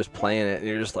people are just playing it and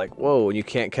you're just like, whoa, and you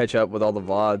can't catch up with all the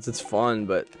VODs. It's fun,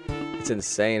 but it's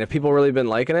insane. Have people really been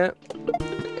liking it?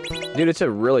 Dude, it's a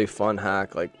really fun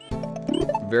hack. Like,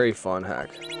 very fun hack.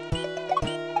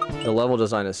 The level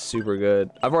design is super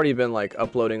good. I've already been like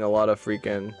uploading a lot of those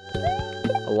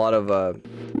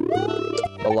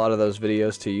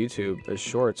videos to YouTube as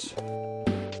shorts.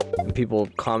 And people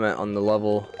comment on the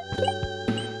level,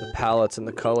 the palettes and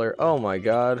the color. Oh my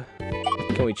god.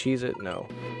 Can we cheese it? No.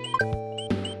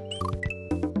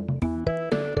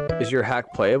 Is your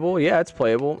hack playable? Yeah, it's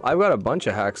playable. I've got a bunch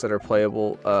of hacks that are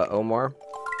playable, Omar.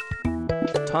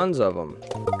 Tons of them.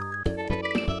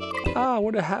 Ah,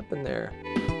 what happened there?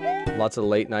 Lots of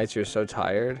late nights, you're so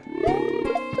tired.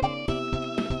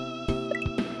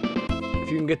 If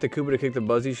you can get the Koopa to kick the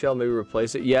Buzzy shell, maybe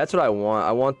replace it. Yeah, that's what I want.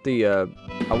 I want the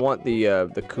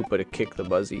Koopa to kick the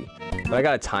Buzzy. But I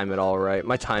gotta time it all right.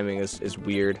 My timing is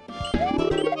weird.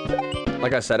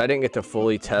 Like I said, I didn't get to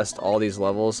fully test all these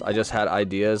levels. I just had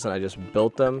ideas and I just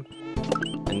built them.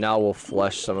 And now we'll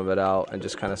flesh some of it out and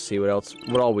just kind of see what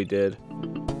all we did.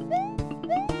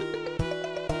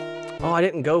 Oh, I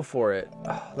didn't go for it.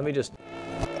 Let me just...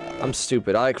 I'm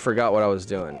stupid. I like forgot what I was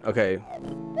doing. Okay.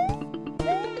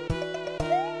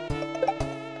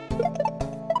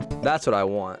 That's what I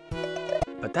want.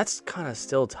 But that's kind of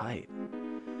still tight.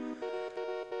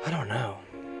 I don't know.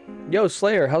 Yo,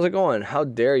 Slayer, how's it going? How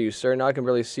dare you, sir? Now I can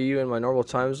barely see you in my normal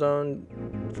time zone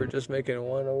for just making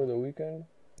one over the weekend.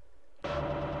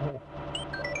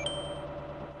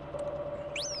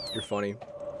 You're funny.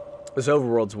 This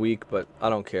overworld's weak, but I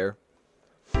don't care.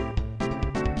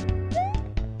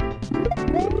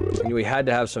 And we had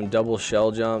to have some double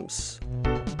shell jumps.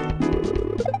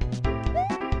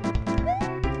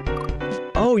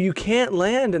 Oh, you can't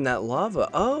land in that lava.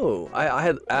 Oh, I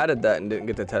had added that and didn't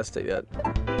get to test it yet.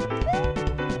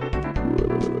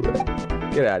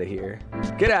 Get out of here.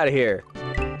 Get out of here.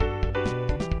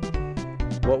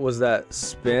 What was that?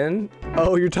 Spin?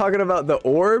 Oh, you're talking about the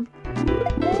orb?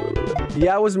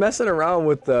 Yeah, I was messing around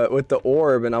with the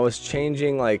orb and I was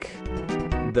changing like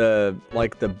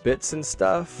the bits and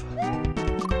stuff.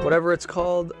 Whatever it's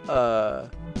called.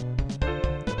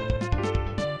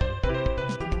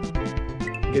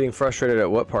 Getting frustrated at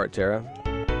what part, Tara?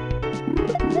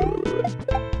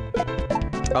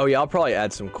 Oh yeah, I'll probably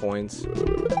add some coins.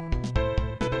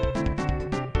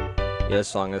 Yeah, this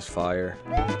song is fire.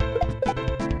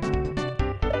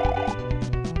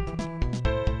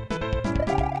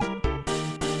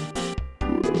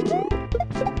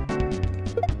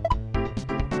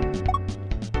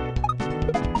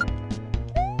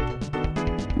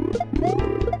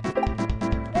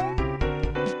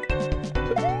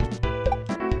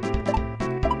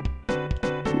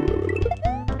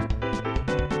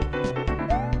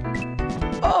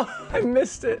 Oh, I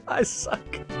missed it. I suck.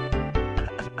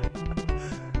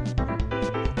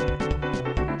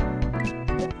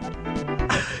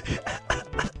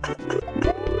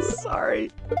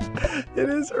 Sorry. It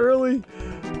is early.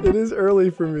 It is early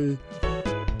for me.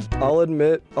 I'll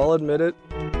admit it.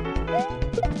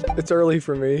 It's early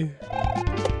for me.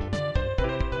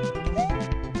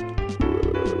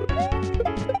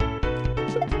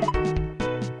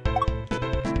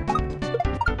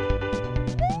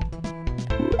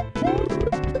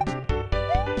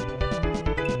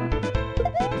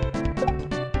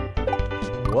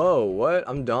 Whoa, what?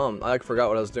 I'm dumb. I like forgot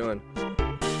what I was doing.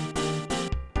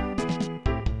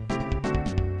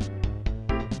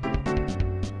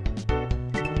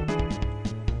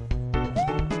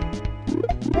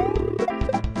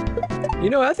 You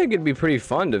know, I think it'd be pretty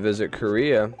fun to visit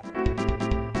Korea.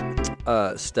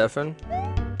 Stefan.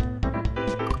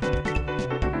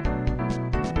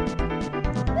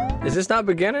 Is this not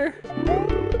beginner?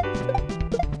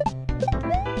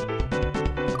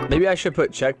 Maybe I should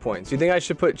put checkpoints. You think I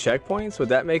should put checkpoints? Would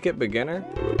that make it beginner?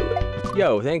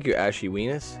 Yo, thank you, Ashy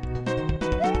Weenus.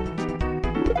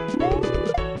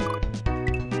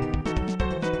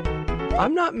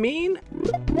 I'm not mean.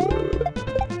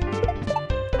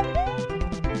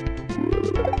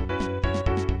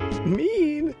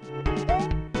 Mean?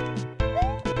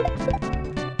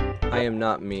 I am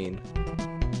not mean.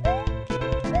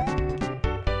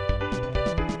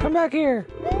 Come back here.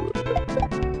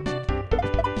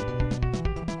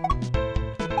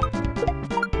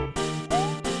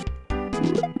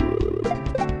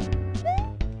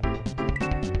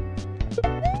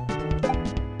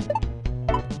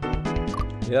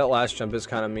 Yeah, that last jump is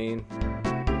kind of mean.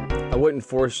 I wouldn't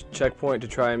force checkpoint to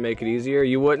try and make it easier.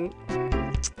 You wouldn't?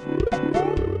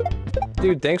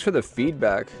 Dude, thanks for the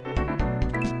feedback.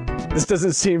 This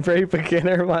doesn't seem very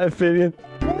beginner in my opinion.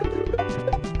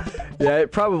 Yeah,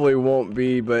 it probably won't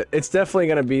be, but it's definitely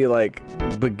gonna be like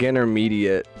beginner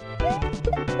mediate. You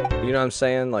know what I'm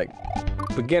saying? Like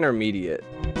beginner mediate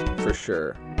for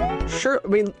sure. Sure, I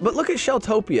mean, but look at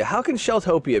Shelltopia. How can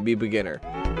Shelltopia be beginner?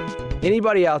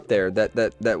 Anybody out there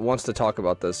that wants to talk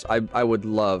about this, I would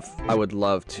love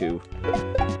to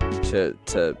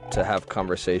have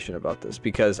conversation about this,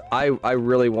 because I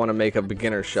really want to make a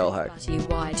beginner shell hack.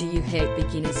 Why do you hate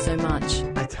beginners so much?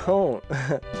 I don't.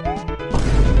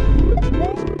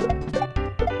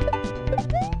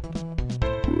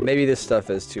 Maybe this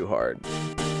stuff is too hard.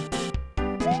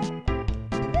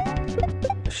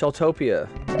 Shelltopia.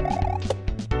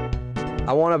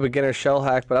 I want a beginner shell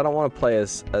hack, but I don't want to play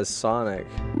as Sonic.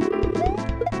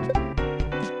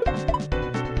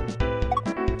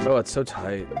 Oh, it's so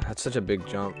tight. That's such a big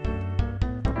jump.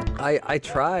 I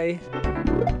try.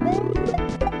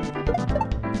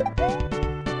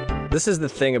 This is the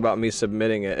thing about me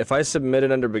submitting it. If I submit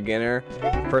it under beginner,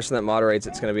 the person that moderates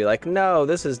it's gonna be like, no,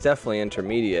 this is definitely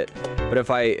intermediate. But if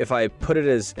I put it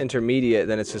as intermediate,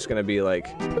 then it's just gonna be like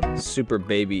super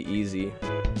baby easy.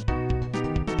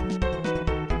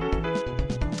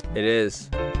 It is.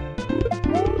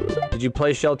 Did you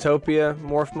play Shelltopia,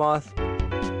 Morph Moth?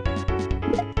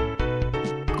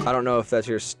 I don't know if that's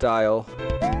your style.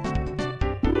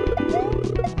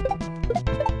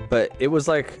 But it was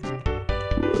like...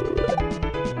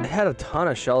 it had a ton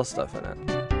of shell stuff in it.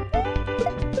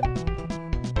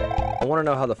 I want to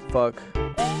know how the fuck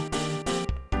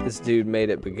this dude made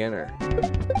it beginner.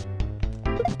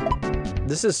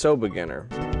 This is so beginner.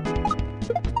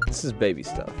 This is baby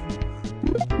stuff.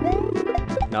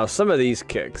 Now some of these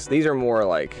kicks, these are more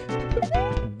like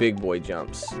big boy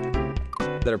jumps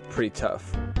that are pretty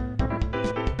tough.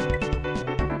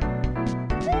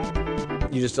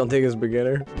 You just don't think it's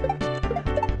beginner?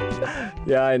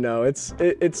 Yeah, I know. It's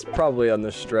probably on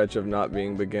the stretch of not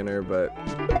being beginner, but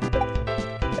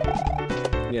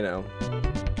you know.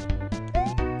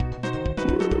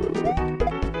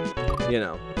 You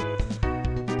know.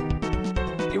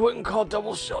 You wouldn't call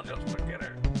double shell jumps beginner.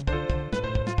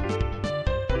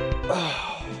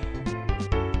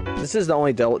 This is the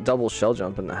only double shell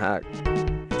jump in the hack.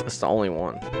 It's the only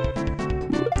one.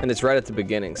 And it's right at the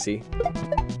beginning, see?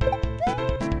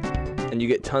 And you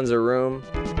get tons of room.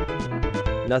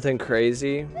 Nothing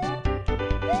crazy.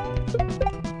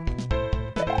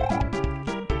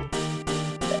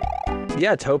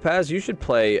 Yeah, Topaz, you should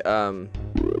play, if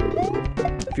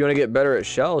you want to get better at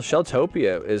shell,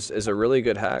 Shelltopia is a really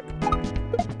good hack.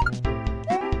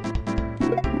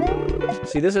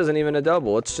 See, this isn't even a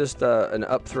double, it's just an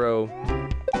up throw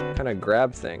kind of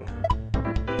grab thing.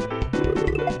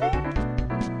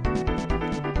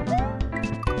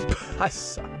 I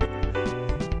suck.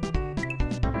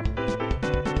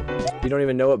 You don't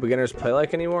even know what beginners play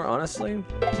like anymore, honestly?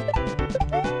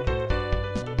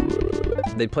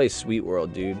 They play Sweet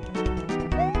World, dude.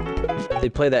 They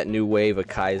play that new wave of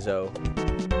Kaizo.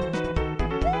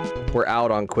 We're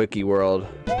out on Quickie World.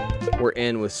 We're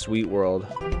in with Sweet World.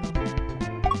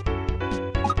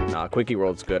 Nah, Quickie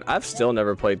World's good. I've still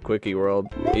never played Quickie World,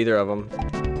 either of them.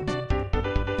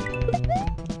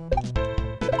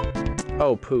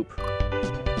 Oh, poop.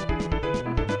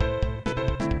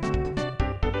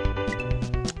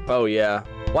 Oh, yeah.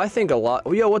 Well, I think a lot...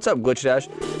 Yo, what's up, Glitch Dash?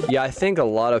 Yeah, I think a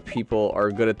lot of people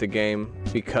are good at the game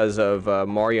because of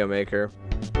Mario Maker.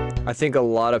 I think a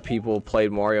lot of people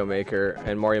played Mario Maker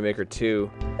and Mario Maker 2,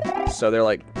 so they're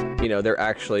like, you know, they're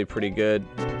actually pretty good.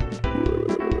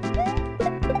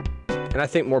 And I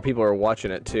think more people are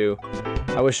watching it, too.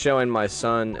 I was showing my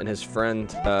son and his friend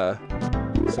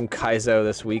some Kaizo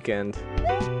this weekend.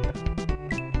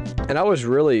 And I was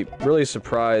really, really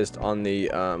surprised on the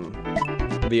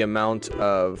amount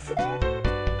of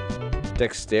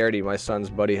dexterity my son's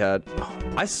buddy had.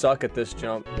 I suck at this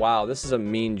jump. Wow, this is a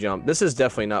mean jump. This is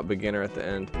definitely not beginner at the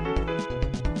end.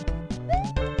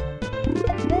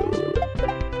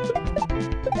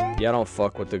 Yeah, I don't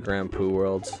fuck with the Grand Poo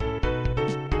worlds.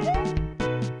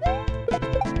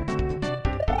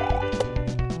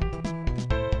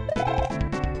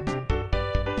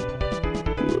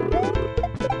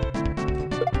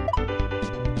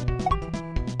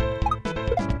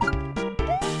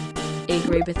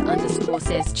 Egrubith underscore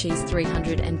says cheese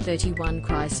 331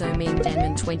 cry so mean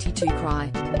Danman 22 cry.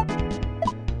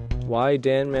 Why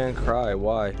Danman cry?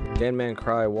 Why? Danman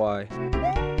cry, why?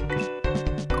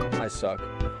 I suck.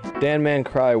 Danman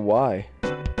cry, why?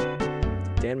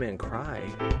 Danman cry?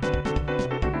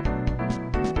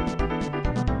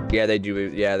 Yeah, they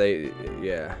do. Yeah,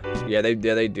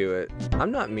 they do it.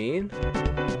 I'm not mean.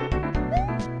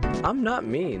 I'm not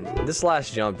mean. This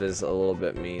last jump is a little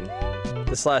bit mean.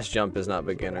 This last jump is not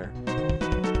beginner.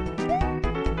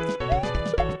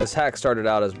 This hack started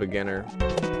out as beginner.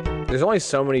 There's only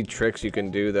so many tricks you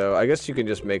can do, though. I guess you can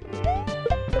just make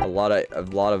a lot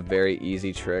of very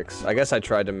easy tricks. I guess I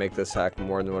tried to make this hack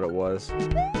more than what it was.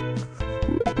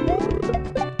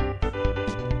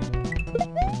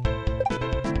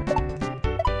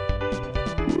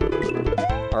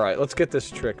 All right, let's get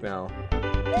this trick now.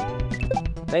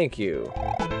 Thank you.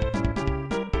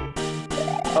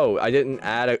 Oh, I didn't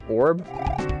add an orb?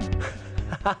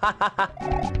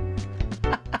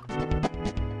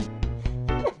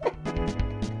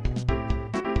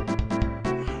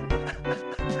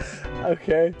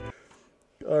 Okay.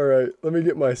 Alright, let me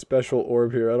get my special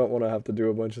orb here. I don't want to have to do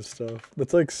a bunch of stuff.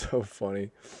 That's like so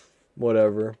funny.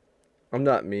 Whatever. I'm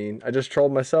not mean. I just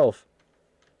trolled myself.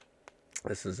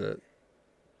 This is it.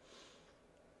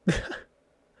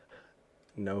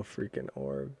 No freaking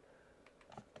orb.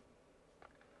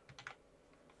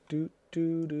 Do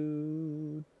do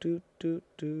do do do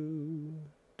do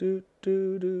do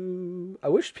do do. I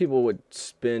wish people would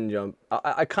spin jump.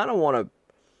 I kind of want to.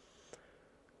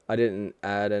 I didn't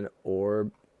add an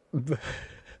orb.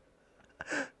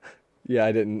 Yeah,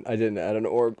 I didn't add an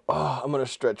orb. Oh, I'm gonna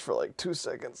stretch for like 2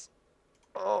 seconds.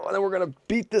 Oh, and then we're gonna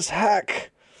beat this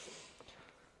hack.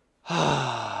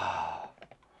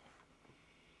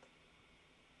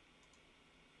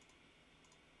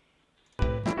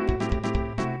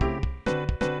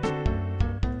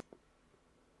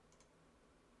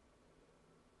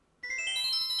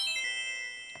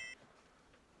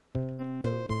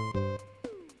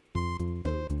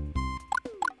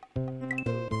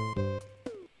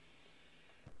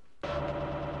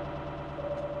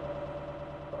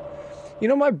 You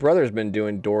know, my brother's been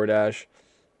doing DoorDash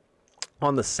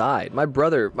on the side. My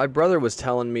brother was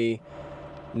telling me,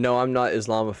 no, I'm not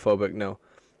Islamophobic, no.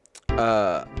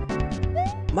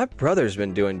 My brother's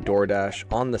been doing DoorDash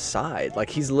on the side.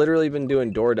 Like, he's literally been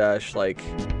doing DoorDash, like,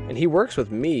 and he works with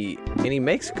me, and he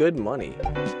makes good money.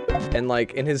 And,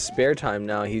 like, in his spare time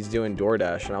now, he's doing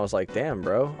DoorDash, and I was like, damn,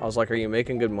 bro. I was like, are you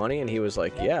making good money? And he was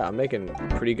like, yeah, I'm making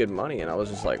pretty good money. And I was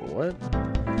just like, what?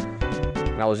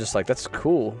 And I was just like, that's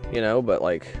cool, you know, but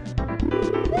like,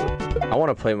 I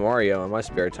want to play Mario in my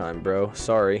spare time, bro.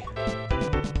 Sorry.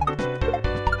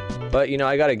 But, you know,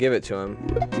 I gotta give it to him.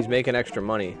 He's making extra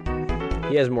money.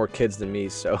 He has more kids than me,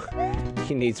 so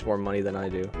he needs more money than I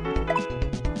do.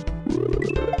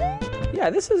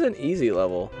 Yeah, this is an easy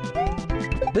level.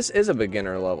 This is a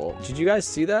beginner level. Did you guys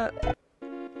see that?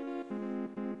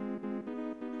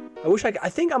 I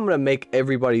think I'm gonna make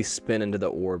everybody spin into the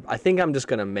orb. I think I'm just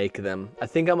gonna make them. I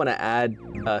think I'm gonna add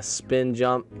a spin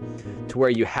jump to where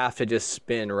you have to just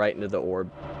spin right into the orb.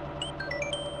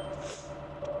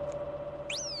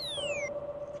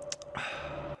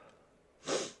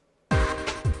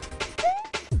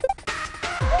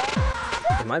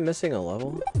 Am I missing a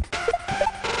level?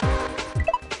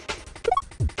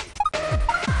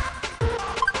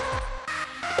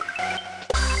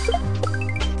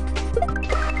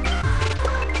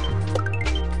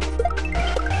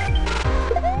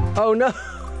 Oh no!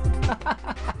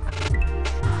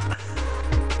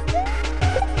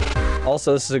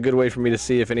 Also, this is a good way for me to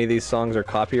see if any of these songs are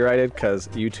copyrighted, because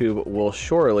YouTube will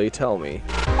surely tell me.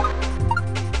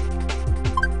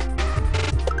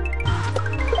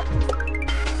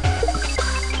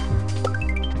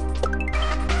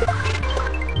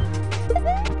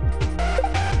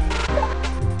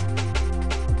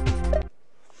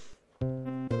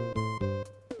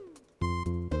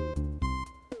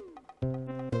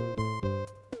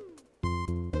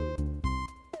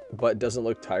 But doesn't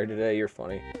look tired today. You're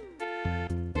funny.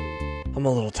 I'm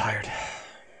a little tired.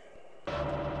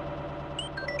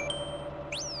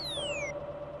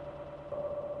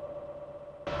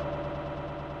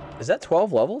 Is that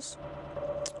 12 levels?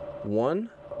 1,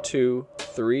 2,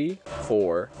 3,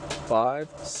 4, 5,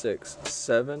 6,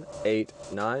 7, 8,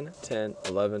 9, 10,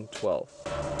 11, 12.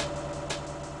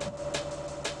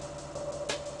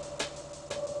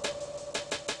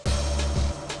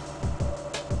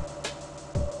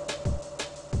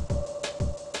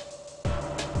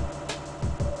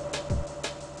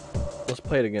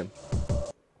 Play it again.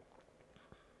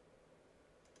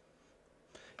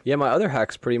 Yeah, my other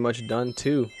hack's pretty much done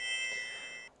too.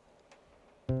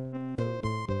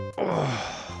 I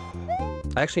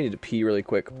actually need to pee really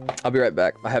quick. I'll be right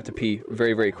back. I have to pee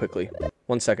very, very quickly.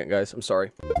 1 second, guys. I'm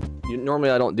sorry.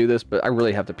 Normally I don't do this, but I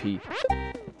really have to pee.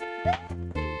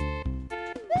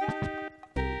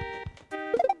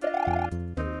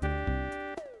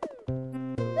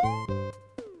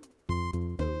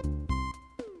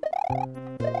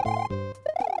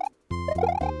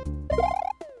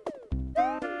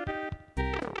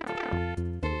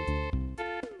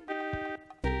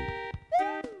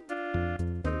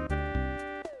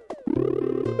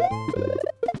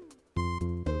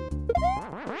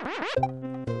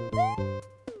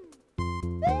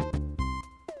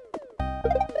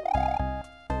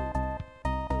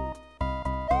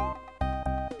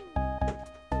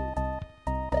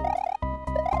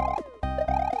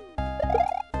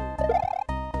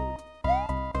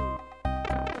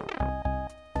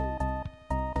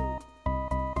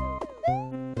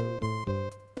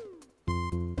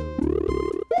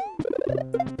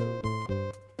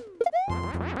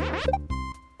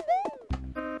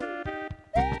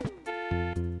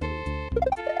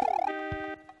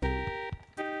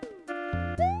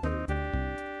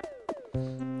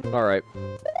 All right.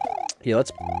 Yeah,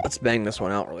 let's bang this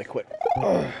one out really quick.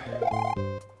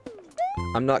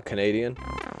 I'm not Canadian.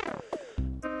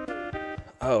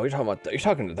 Oh, you're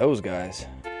talking to those guys.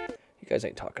 You guys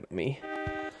ain't talking to me.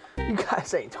 You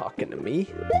guys ain't talking to me.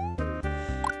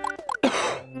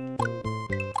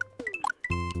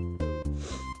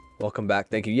 Welcome back.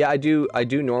 Thank you. Yeah, I do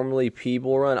normally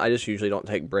P-Bull run. I just usually don't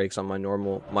take breaks on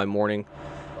my morning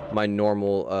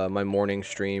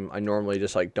stream. I normally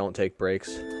just like don't take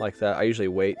breaks like that. I usually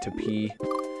wait to pee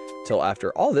till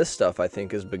after. All this stuff I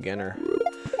think is beginner.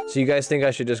 So you guys think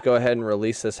I should just go ahead and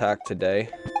release this hack today?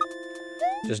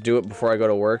 Just do it before I go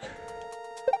to work?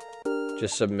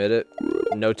 Just submit it?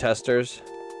 No testers?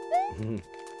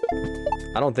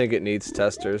 I don't think it needs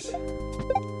testers.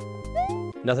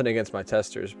 Nothing against my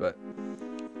testers, but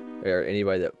or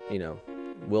anybody that, you know,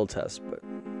 will test, but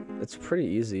it's pretty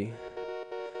easy.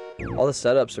 All the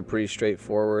setups are pretty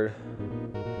straightforward.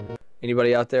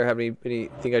 Anybody out there have any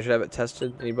think I should have it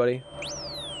tested? Anybody?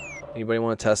 Anybody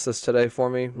want to test this today for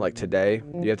me? Like today?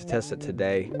 You have to test it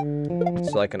today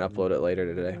so I can upload it later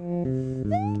today.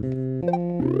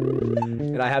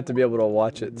 And I have to be able to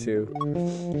watch it too.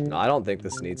 No, I don't think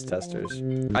this needs testers.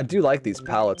 I do like these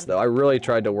palettes though. I really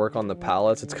tried to work on the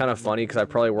palettes. It's kind of funny because I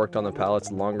probably worked on the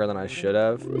palettes longer than I should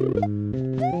have.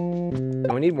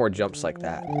 And we need more jumps like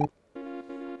that.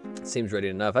 It seems ready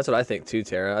enough. That's what I think too,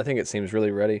 Tara. I think it seems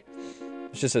really ready.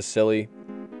 It's just a silly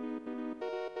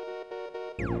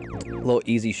little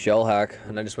easy shell hack,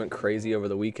 and I just went crazy over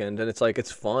the weekend, and it's like,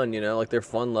 it's fun, you know, like they're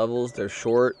fun levels, they're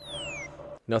short,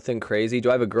 nothing crazy. Do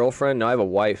I have a girlfriend? No, I have a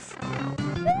wife.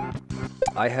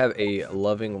 I have a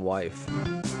loving wife.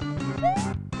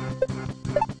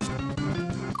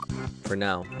 For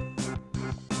now.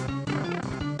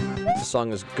 The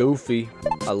song is goofy.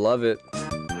 I love it.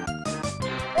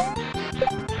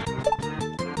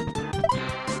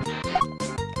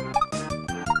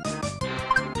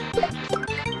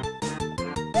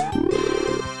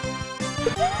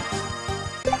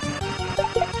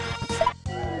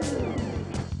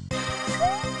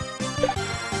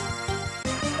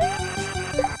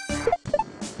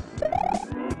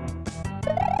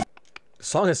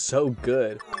 Song is so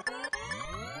good.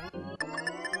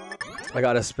 I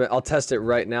gotta spend. I'll test it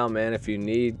right now, man. If you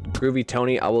need Groovy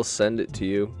Tony, I will send it to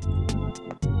you.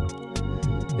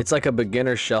 It's like a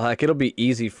beginner shell hack. It'll be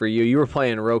easy for you. You were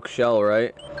playing Rogue Shell,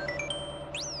 right?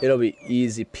 It'll be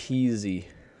easy peasy.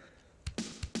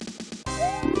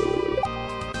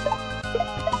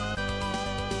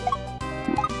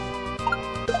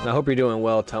 And I hope you're doing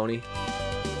well, Tony.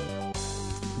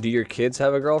 Do your kids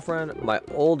have a girlfriend? My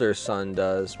older son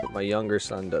does, but my younger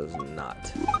son does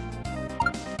not.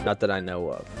 Not that I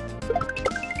know of.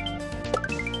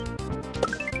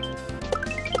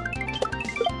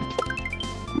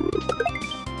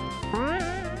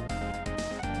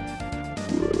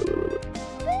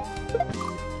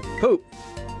 Poop!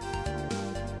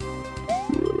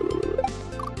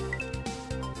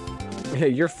 Yeah,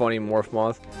 you're funny, Morph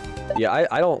Moth. Yeah,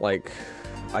 I don't like...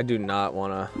 I do not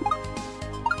want to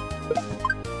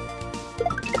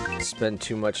spend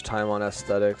too much time on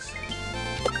aesthetics.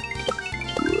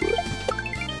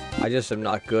 I just am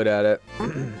not good at it.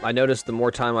 I notice the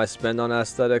more time I spend on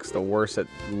aesthetics, the worse it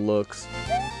looks.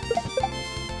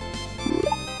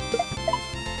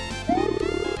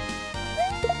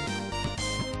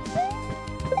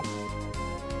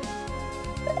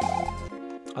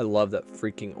 I love that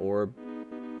freaking orb.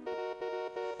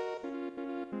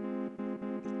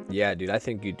 Yeah, dude, I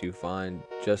think you do fine.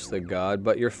 Just the god,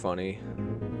 but you're funny.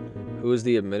 Who is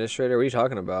the administrator? What are you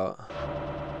talking about?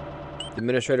 The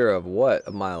administrator of what?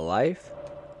 Of my life?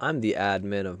 I'm the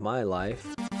admin of my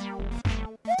life.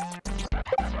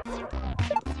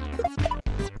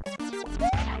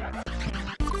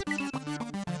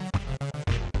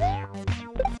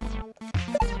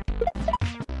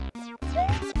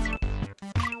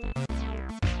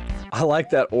 I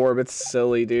like that orb. It's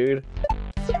silly, dude.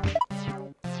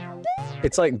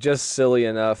 It's like just silly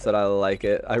enough that I like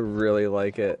it. I really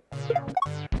like it.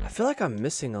 I feel like I'm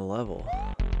missing a level.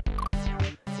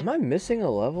 Am I missing a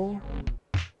level?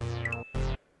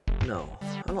 No,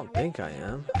 I don't think I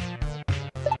am.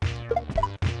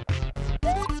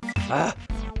 Ah!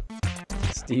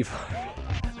 Steve.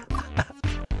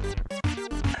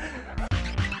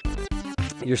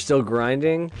 You're still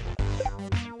grinding?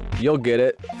 You'll get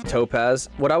it, Topaz.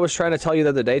 What I was trying to tell you the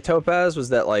other day, Topaz, was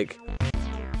that, like,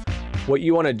 what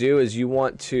you want to do is you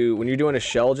want to, when you're doing a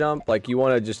shell jump, like, you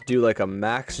want to just do, like, a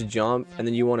max jump, and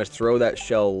then you want to throw that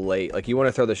shell late. Like, you want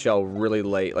to throw the shell really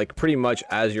late. Like, pretty much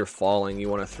as you're falling, you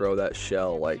want to throw that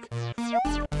shell. Like,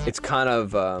 it's kind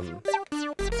of,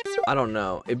 I don't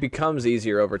know. It becomes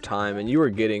easier over time, and you were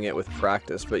getting it with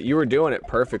practice, but you were doing it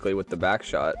perfectly with the back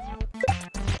shot.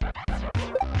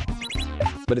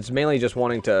 But it's mainly just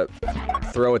wanting to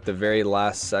throw at the very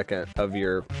last second of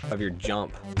your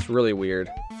jump. It's really weird.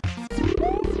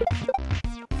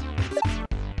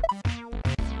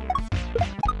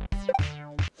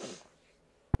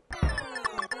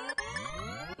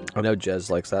 I know Jez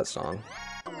likes that song.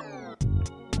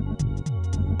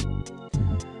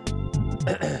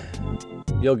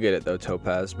 You'll get it though,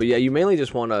 Topaz. But yeah, you mainly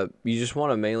just wanna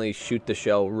mainly shoot the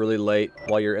shell really late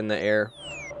while you're in the air.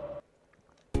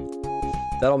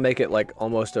 That'll make it like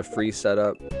almost a free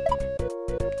setup.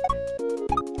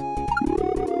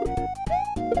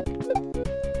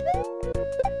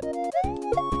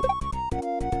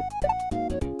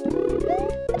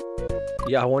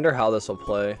 Yeah, I wonder how this will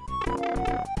play.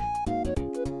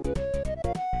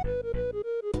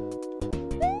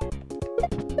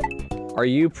 Are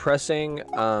you pressing,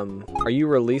 are you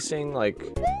releasing, like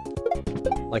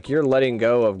you're letting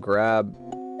go of grab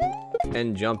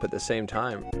and jump at the same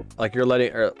time? Like you're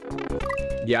letting,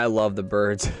 yeah, I love the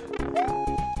birds.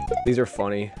 These are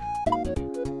funny.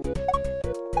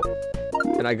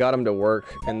 And I got them to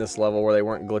work in this level where they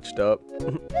weren't glitched up.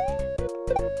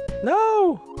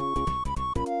 No!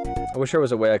 I wish there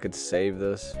was a way I could save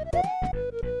this.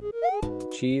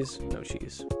 Cheese? No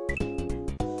cheese.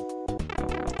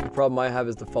 The problem I have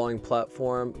is the falling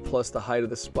platform plus the height of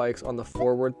the spikes on the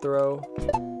forward throw.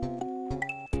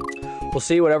 We'll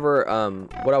see. Whatever,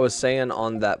 what I was saying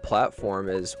on that platform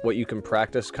is what you can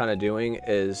practice kind of doing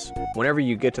is whenever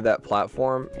you get to that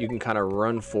platform, you can kind of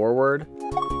run forward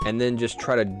and then just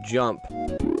try to jump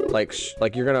like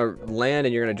you're gonna land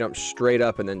and you're gonna jump straight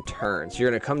up and then turn. So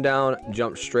you're gonna come down,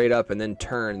 jump straight up and then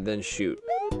turn, then shoot.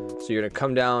 So you're gonna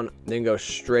come down, then go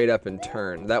straight up and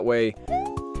turn. That way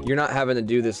you're not having to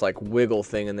do this like wiggle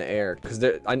thing in the air, because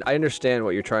I understand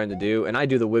what you're trying to do, and I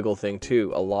do the wiggle thing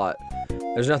too a lot.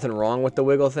 There's nothing wrong with the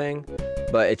wiggle thing,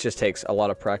 but it just takes a lot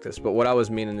of practice. But what I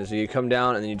was meaning is you come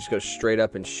down and then you just go straight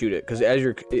up and shoot it, because as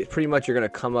pretty much you're gonna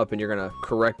come up and you're gonna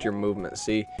correct your movement.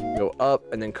 See, you go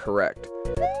up and then correct,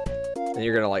 and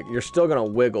you're gonna you're still gonna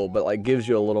wiggle, but like gives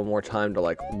you a little more time to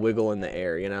like wiggle in the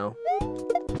air, you know?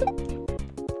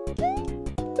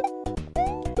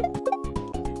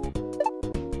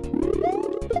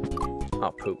 Oh,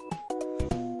 poop.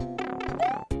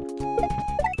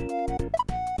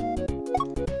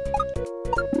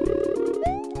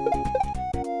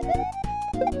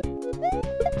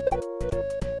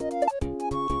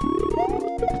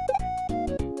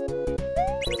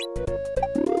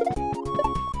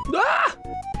 Ah!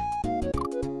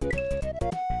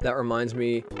 That reminds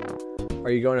me, are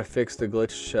you going to fix the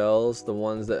glitched shells? The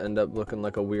ones that end up looking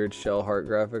like a weird shell heart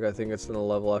graphic? I think it's in the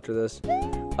level after this.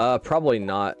 Probably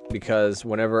not, because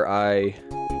whenever I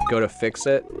go to fix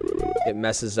it, it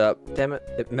messes up. Damn it.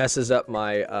 It messes up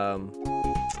my,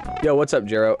 yo, what's up,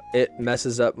 Jero? It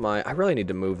messes up my, I really need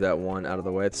to move that one out of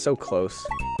the way. It's so close.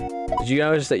 Did you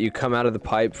notice that you come out of the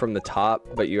pipe from the top,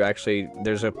 but you actually,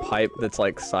 there's a pipe that's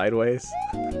like sideways?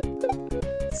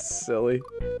 Silly.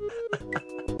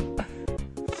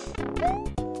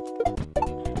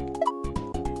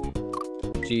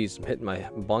 Jeez, I'm hitting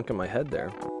bonking my head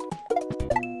there.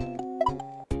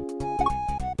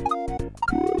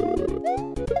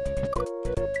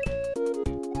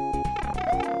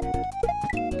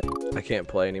 I can't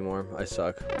play anymore. I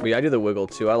suck. But yeah, I do the wiggle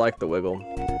too. I like the wiggle.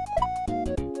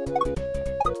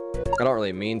 I don't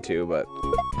really mean to, but...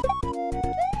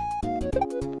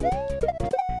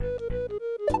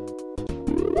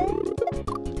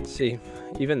 See,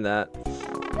 even that.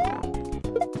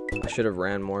 I should have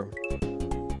ran more.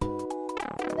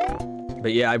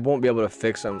 But yeah, I won't be able to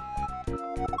fix them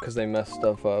because they mess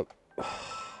stuff up.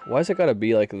 Why's it gotta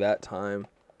be like that time?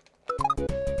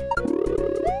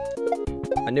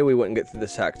 I knew we wouldn't get through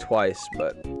this hack twice,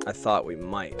 but I thought we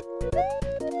might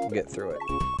get through it.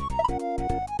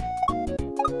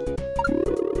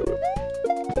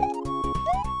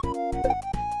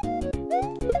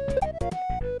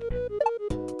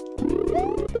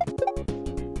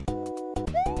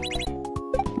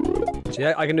 See,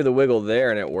 I can do the wiggle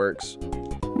there and it works.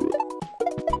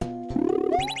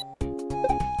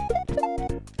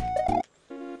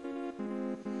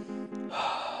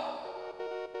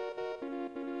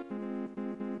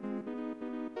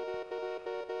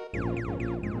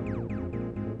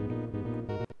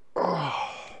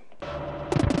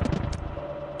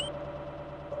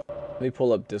 Let me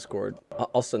pull up Discord.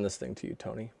 I'll send this thing to you,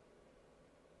 Tony.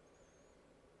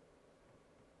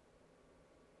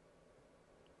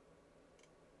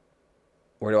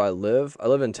 Where do I live? I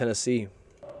live in Tennessee.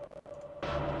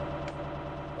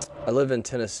 I live in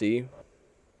Tennessee.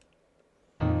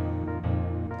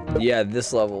 Yeah,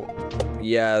 this level.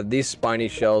 Yeah, these spiny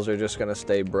shells are just gonna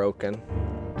stay broken.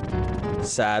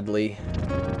 Sadly.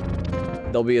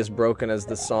 They'll be as broken as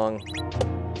the song.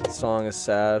 The song is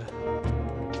sad.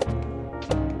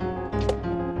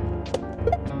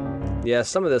 Yeah,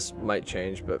 some of this might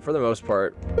change, but for the most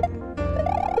part,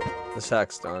 this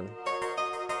hack's done.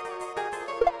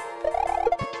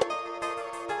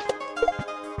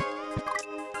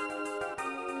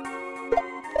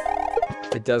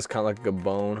 It does kind of look like a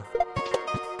bone.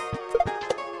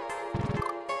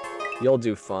 You'll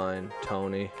do fine,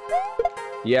 Tony.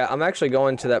 Yeah, I'm actually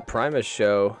going to that Primus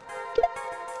show,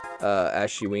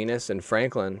 Ashy Weenus in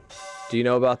Franklin. Do you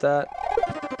know about that?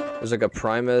 There's like a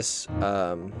Primus,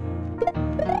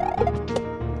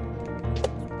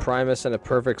 Primus in a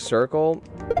Perfect Circle,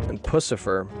 and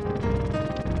Pussifer.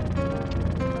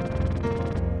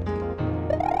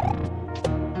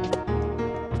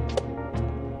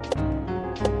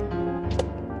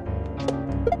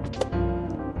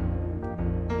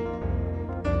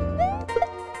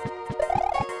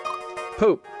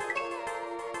 Poop.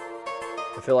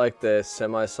 I feel like the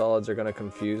semi-solids are gonna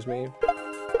confuse me.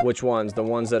 Which ones? The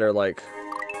ones that are like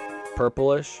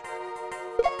purplish?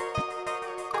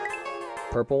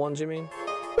 Purple ones, you mean?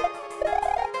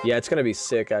 Yeah, it's gonna be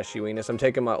sick, Ashy Weenus. I'm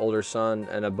taking my older son,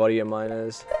 and a buddy of mine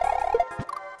is.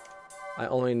 I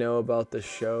only know about the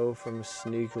show from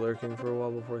sneak lurking for a while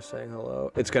before saying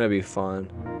hello. It's gonna be fun.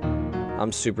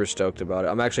 I'm super stoked about it.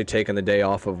 I'm actually taking the day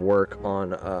off of work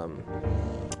on,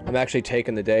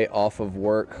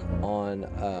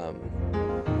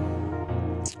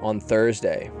 on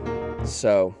Thursday.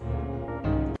 So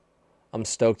I'm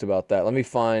stoked about that. Let me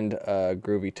find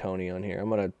Groovy Tony on here. I'm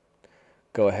gonna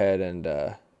go ahead and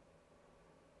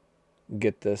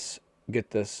get this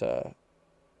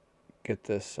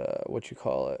what you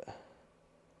call it,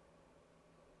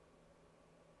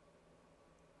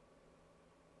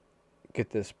 get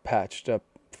this patched up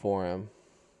for him.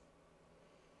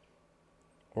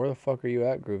 Where the fuck are you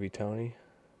at, Groovy Tony?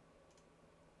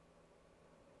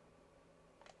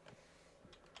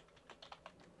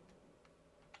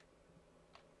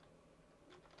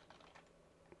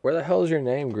 Where the hell is your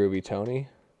name, Groovy Tony?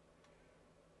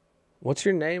 What's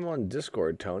your name on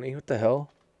Discord, Tony? What the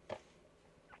hell?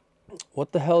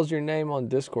 What the hell is your name on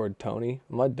Discord, Tony?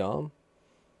 Am I dumb?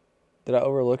 Did I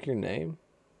overlook your name?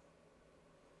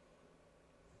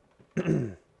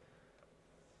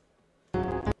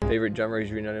 Favorite drummer is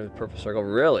reunited with Purple Circle.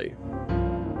 Really?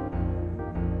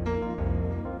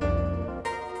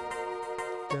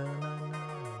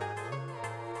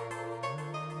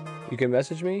 You can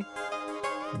message me?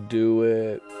 Do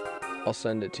it. I'll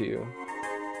send it to you.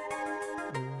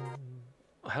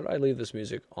 How do I leave this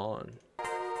music on?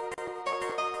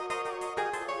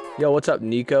 Yo, what's up,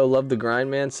 Nico? Love the grind,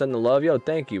 man. Send the love. Yo,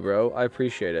 thank you, bro. I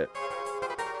appreciate it.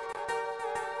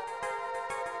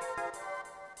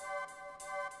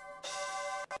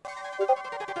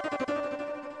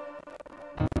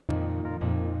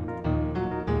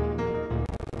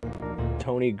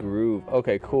 Tony Groove.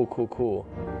 Okay, cool, cool, cool.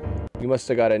 You must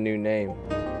have got a new name.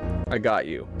 I got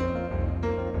you.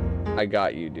 I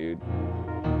got you, dude.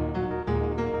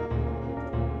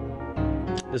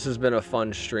 This has been a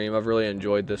fun stream. I've really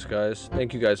enjoyed this, guys.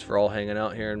 Thank you guys for all hanging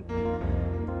out here and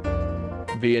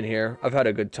being here. I've had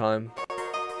a good time.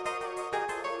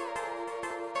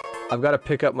 I've got to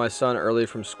pick up my son early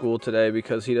from school today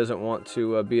because he doesn't want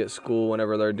to be at school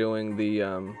whenever they're doing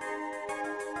the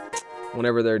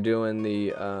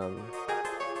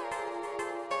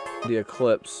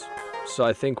eclipse. So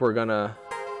I think we're gonna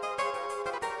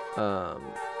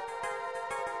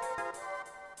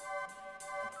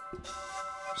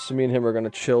so me and him are gonna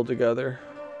chill together.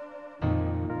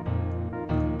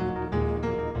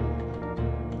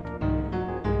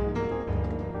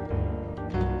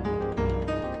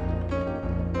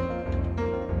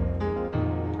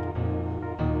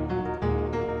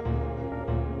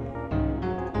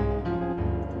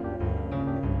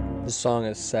 This song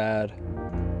is sad.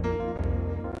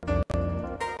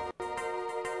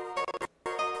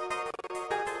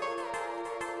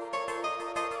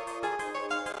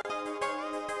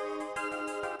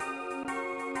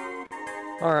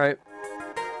 Alright.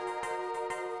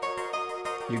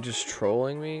 You just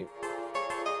trolling me?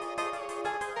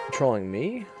 Trolling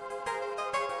me?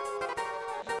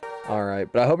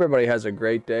 Alright, but I hope everybody has a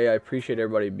great day. I appreciate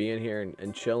everybody being here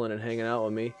and chilling and hanging out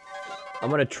with me. I'm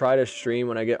gonna try to stream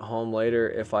when I get home later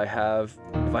if I have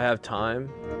time.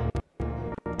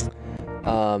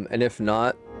 And if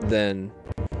not, then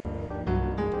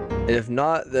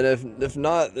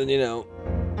you know,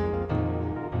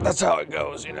 that's how it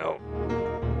goes, you know.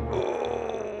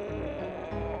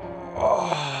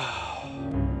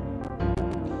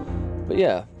 But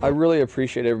yeah, I really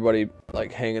appreciate everybody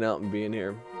like hanging out and being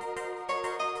here.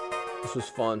 This was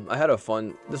fun.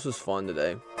 This was fun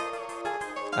today.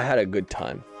 I had a good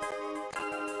time.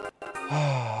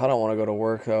 I don't want to go to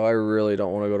work though. I really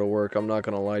don't want to go to work. I'm not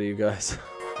gonna lie to you guys.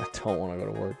 I don't want to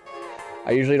go to work.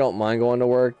 I usually don't mind going to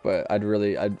work, but I'd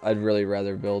really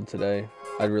rather build today.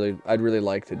 I'd really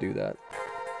like to do that.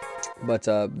 But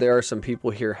there are some people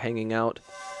here hanging out,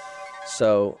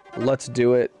 so let's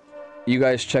do it. You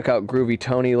guys check out Groovy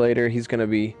Tony later. He's gonna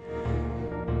be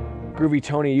Groovy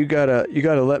Tony. You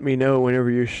gotta let me know whenever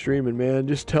you're streaming, man.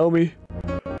 Just tell me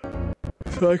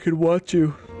so I can watch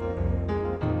you.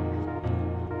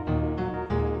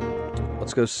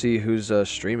 Let's go see who's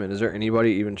streaming. Is there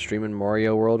anybody even streaming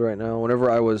Mario World right now?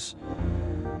 Whenever I was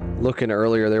looking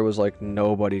earlier, there was like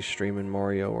nobody streaming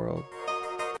Mario World.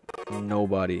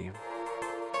 Nobody.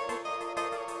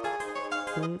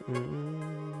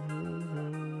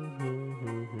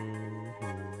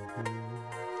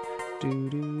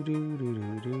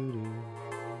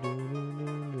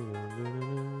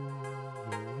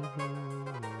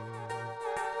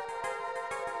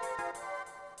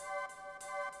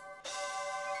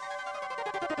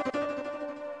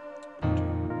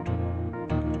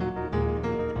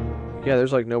 Yeah,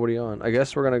 there's like nobody on. I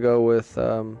guess we're gonna go with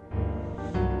the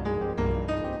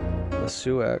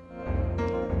Suak.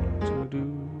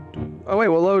 Oh wait,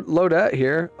 well Lodette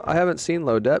here. I haven't seen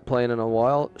Lodette playing in a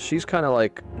while. She's kind of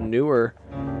like newer,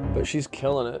 but she's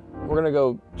killing it. We're gonna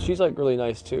go. She's like really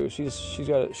nice too. She's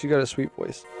got a sweet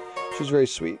voice. She's very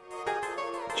sweet.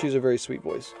 She's a very sweet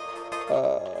voice.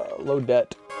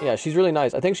 Lodette. Yeah, she's really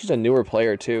nice. I think she's a newer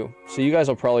player too. So you guys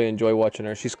will probably enjoy watching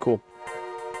her. She's cool.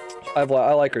 I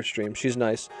like her stream. She's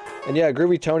nice. And yeah,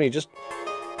 Groovy Tony, just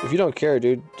if you don't care,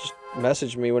 dude, just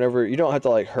message me whenever. You don't have to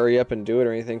like hurry up and do it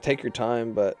or anything. Take your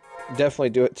time, but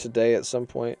definitely do it today at some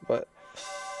point. But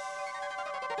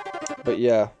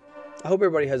yeah, I hope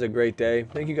everybody has a great day.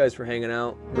 Thank you guys for hanging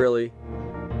out. Really.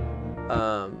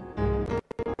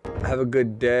 Have a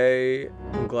good day.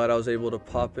 I'm glad I was able to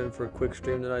pop in for a quick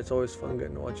stream tonight. It's always fun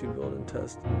getting to watch you build and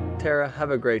test. Tara,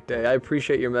 have a great day. I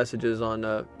appreciate your messages on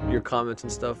your comments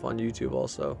and stuff on YouTube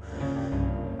also.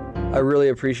 I really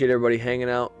appreciate everybody hanging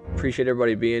out. Appreciate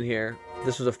everybody being here.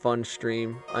 This was a fun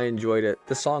stream. I enjoyed it.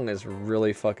 This song is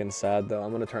really fucking sad though.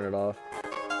 I'm gonna turn it off.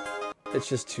 It's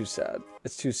just too sad.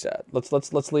 It's too sad.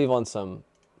 Let's leave on some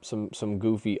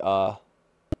goofy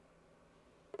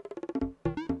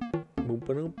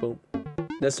Boom, boom.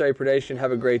 Necessary Predation,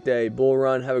 have a great day. Bull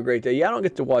Run, have a great day. Yeah, I don't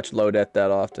get to watch Lodette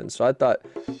that often, so I thought,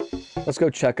 let's go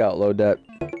check out Lodette.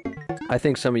 I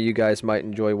think some of you guys might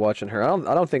enjoy watching her. I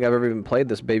don't think I've ever even played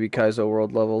this Baby Kaizo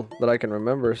World level that I can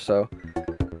remember, so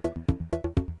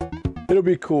it'll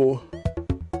be cool.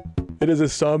 It is a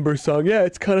somber song. Yeah,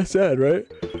 it's kind of sad, right?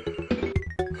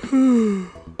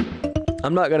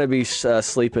 I'm not gonna be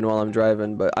sleeping while I'm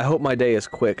driving, but I hope my day is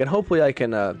quick, and hopefully I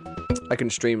can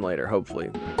stream later, hopefully.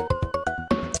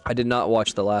 I did not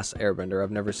watch The Last Airbender.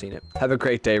 I've never seen it. Have a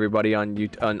great day, everybody on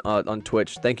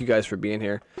Twitch. Thank you guys for being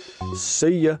here.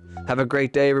 See ya. Have a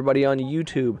great day, everybody on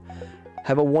YouTube.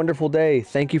 Have a wonderful day.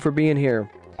 Thank you for being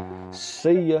here.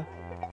 See ya.